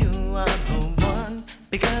God you are the one.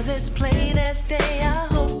 Because it's plain as day, I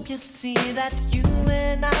hope you see that you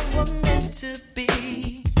and I were meant to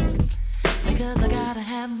be. Because I gotta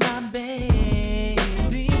have my baby.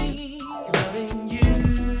 Loving you,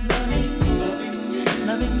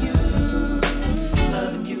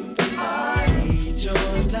 loving you is hard. I need your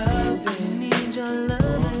loving. I need your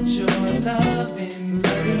loving. Want your loving,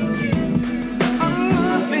 loving you. I'm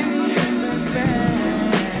loving you,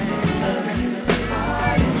 baby. Loving you is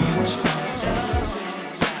hard. I need your loving.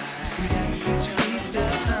 We got to keep the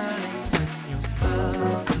eyes when you're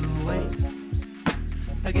miles away.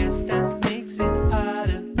 I guess that makes it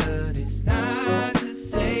harder, but it's not to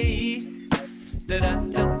say that I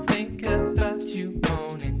don't think about you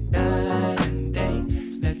morning, night, and day.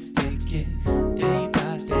 Let's take it day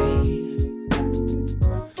by day.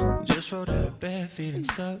 Just rolled out of bed, feeling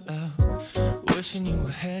so low. Wishing you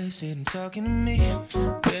were here there sitting talking to me.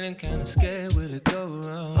 Feeling kinda scared, will it go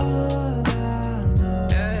wrong?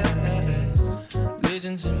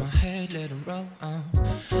 Visions in my head, let them roll on.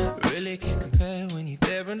 Really can't compare when you're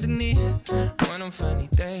there underneath. When I'm finally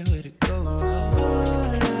there, will it go wrong?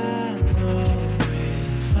 All I know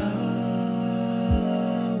is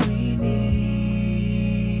all we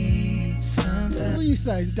need sometimes. What are you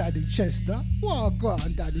saying, Daddy Chester? What go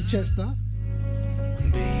on, Daddy Chester?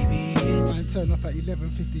 Baby, it's I turn off at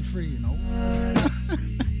 11:53, you know.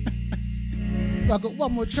 I've got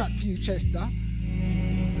one more track for you, Chester.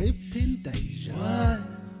 Flipping Deja.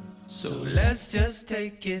 So let's just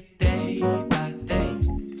take it day by day.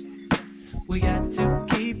 We got to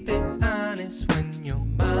keep it honest when you're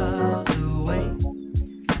miles away.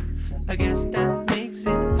 I guess that makes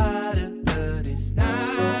it harder, but it's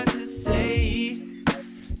not to say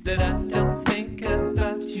that I don't think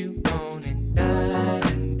about you morning,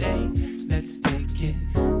 night and day. Let's take it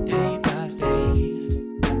day by day.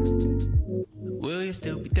 Will you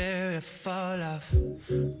still be there if I fall off?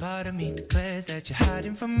 Part of me declares that you're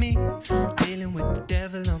hiding from me. Dealing with the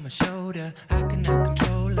devil on my shoulder. I cannot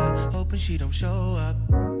control her, hoping she don't show up.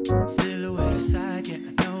 Silhouette aside, yeah,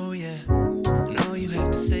 I know, yeah. And all you have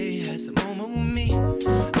to say has a moment with me.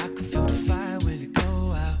 I can feel the fire, will it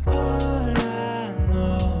go out? All I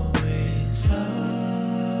know is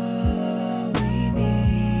all we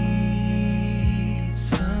need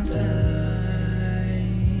sometimes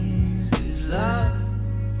is love.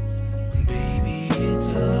 Baby,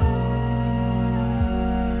 it's all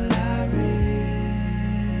I really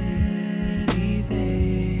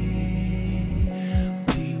think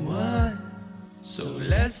we want. So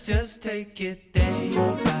let's just take it day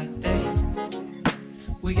by day.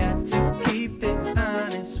 We got to keep it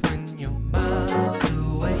honest when you're miles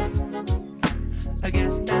away. I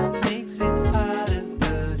guess that makes it harder,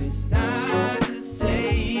 but it's not to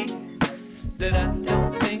say that I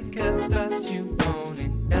don't think about you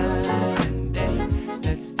morning, night and day.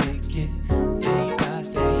 Let's take it day by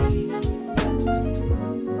day.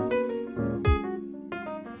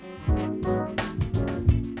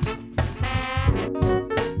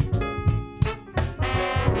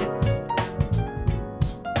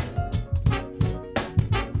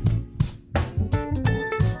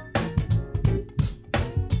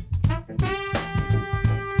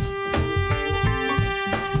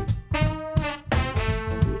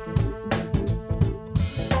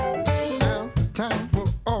 Now's the time for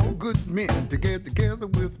all good men to get together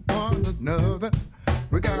with one another.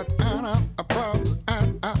 We got our problems across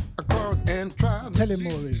and try to Tell him,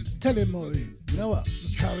 Maureen. Tell him, Maureen. You know what?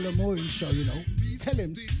 The Traveller Maureen show, you know. Tell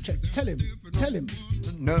him, tell him.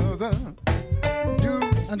 another.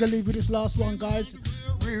 I'm gonna leave you this last one, guys.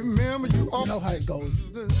 Remember you know how it goes.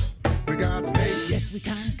 We got make. Yes, we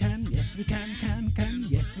can. Yes, we can.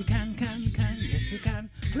 Yes, we can. Yes, we can.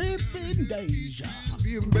 Flipping Deja.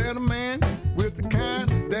 Be a better man with the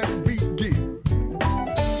kindness that we give.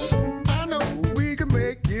 I know we can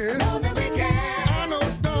make it. I know that we can. I know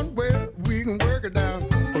done well we can work it out.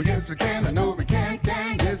 Oh yes we can. I know we can.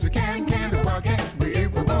 Yes we can. But why can't we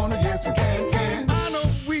if we wanna? Yes we can. I know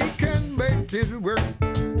we can make it work.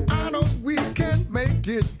 I know we can make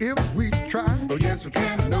it if we try. Oh yes we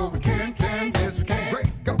can. I know we can. Yes we can. Break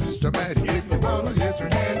up dramatic if we wanna. Yes we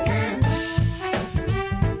can.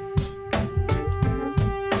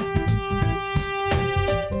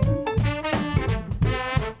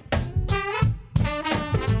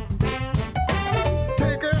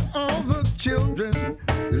 Take care of the children,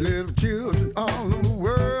 the little children all over the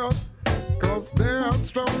world, 'cause they're our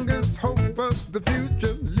strongest hope of the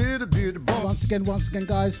future, little bitty boy. Once again,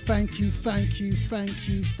 guys, thank you,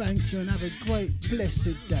 and have a great,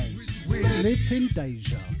 blessed day. Flipping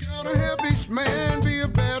Deja. Gonna help each man be a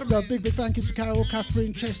better So a big thank you to Carol,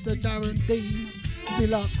 Catherine, Chester, Darren, Dean,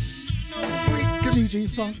 Deluxe, GG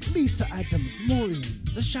Funk, Lisa Adams, Maureen,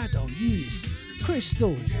 The Shadow, Eunice,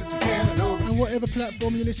 Crystal, and whatever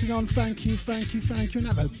platform you're listening on, thank you, and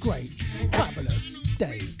have a great, fabulous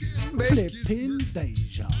day. Flipping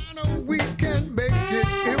Deja. I know we can make it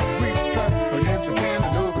if we try. Oh yes we can, I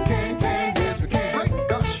know we can, yes we can. Great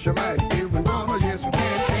gosh almighty, if we wanna, yes we can.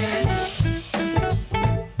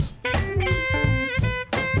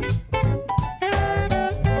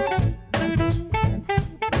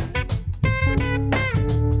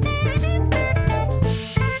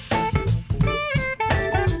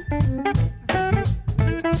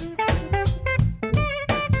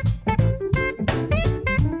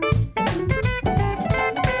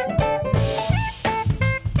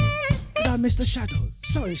 Did I miss the Shadow?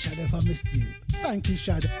 Sorry, Shadow, if I missed you. Funky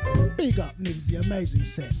Shadow. Big up, Nibbsy, amazing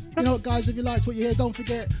set. You know what, guys, if you liked what you hear, don't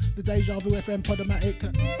forget the Deja Vu FM Podomatic.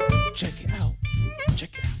 Check it out.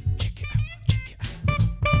 Check it out. Check it out. Check it out.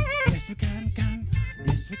 Yes, we can.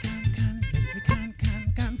 Yes, we can. Yes, we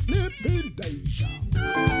can. Flipping Deja.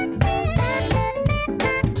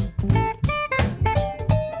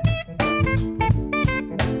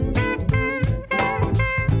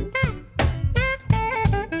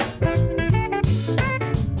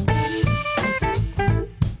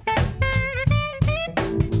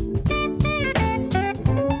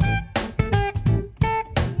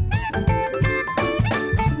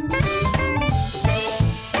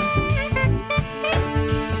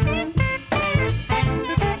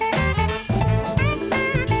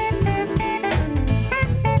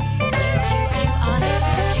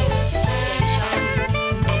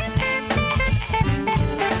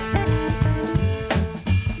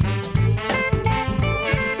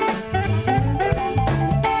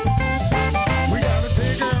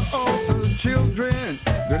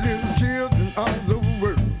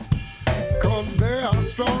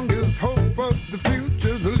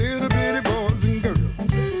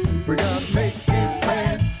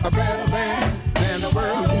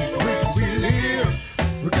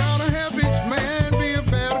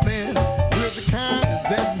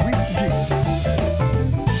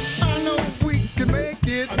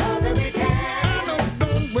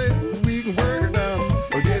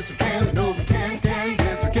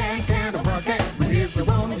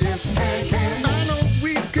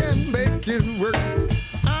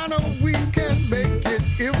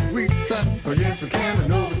 Yes, we can, I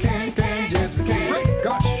know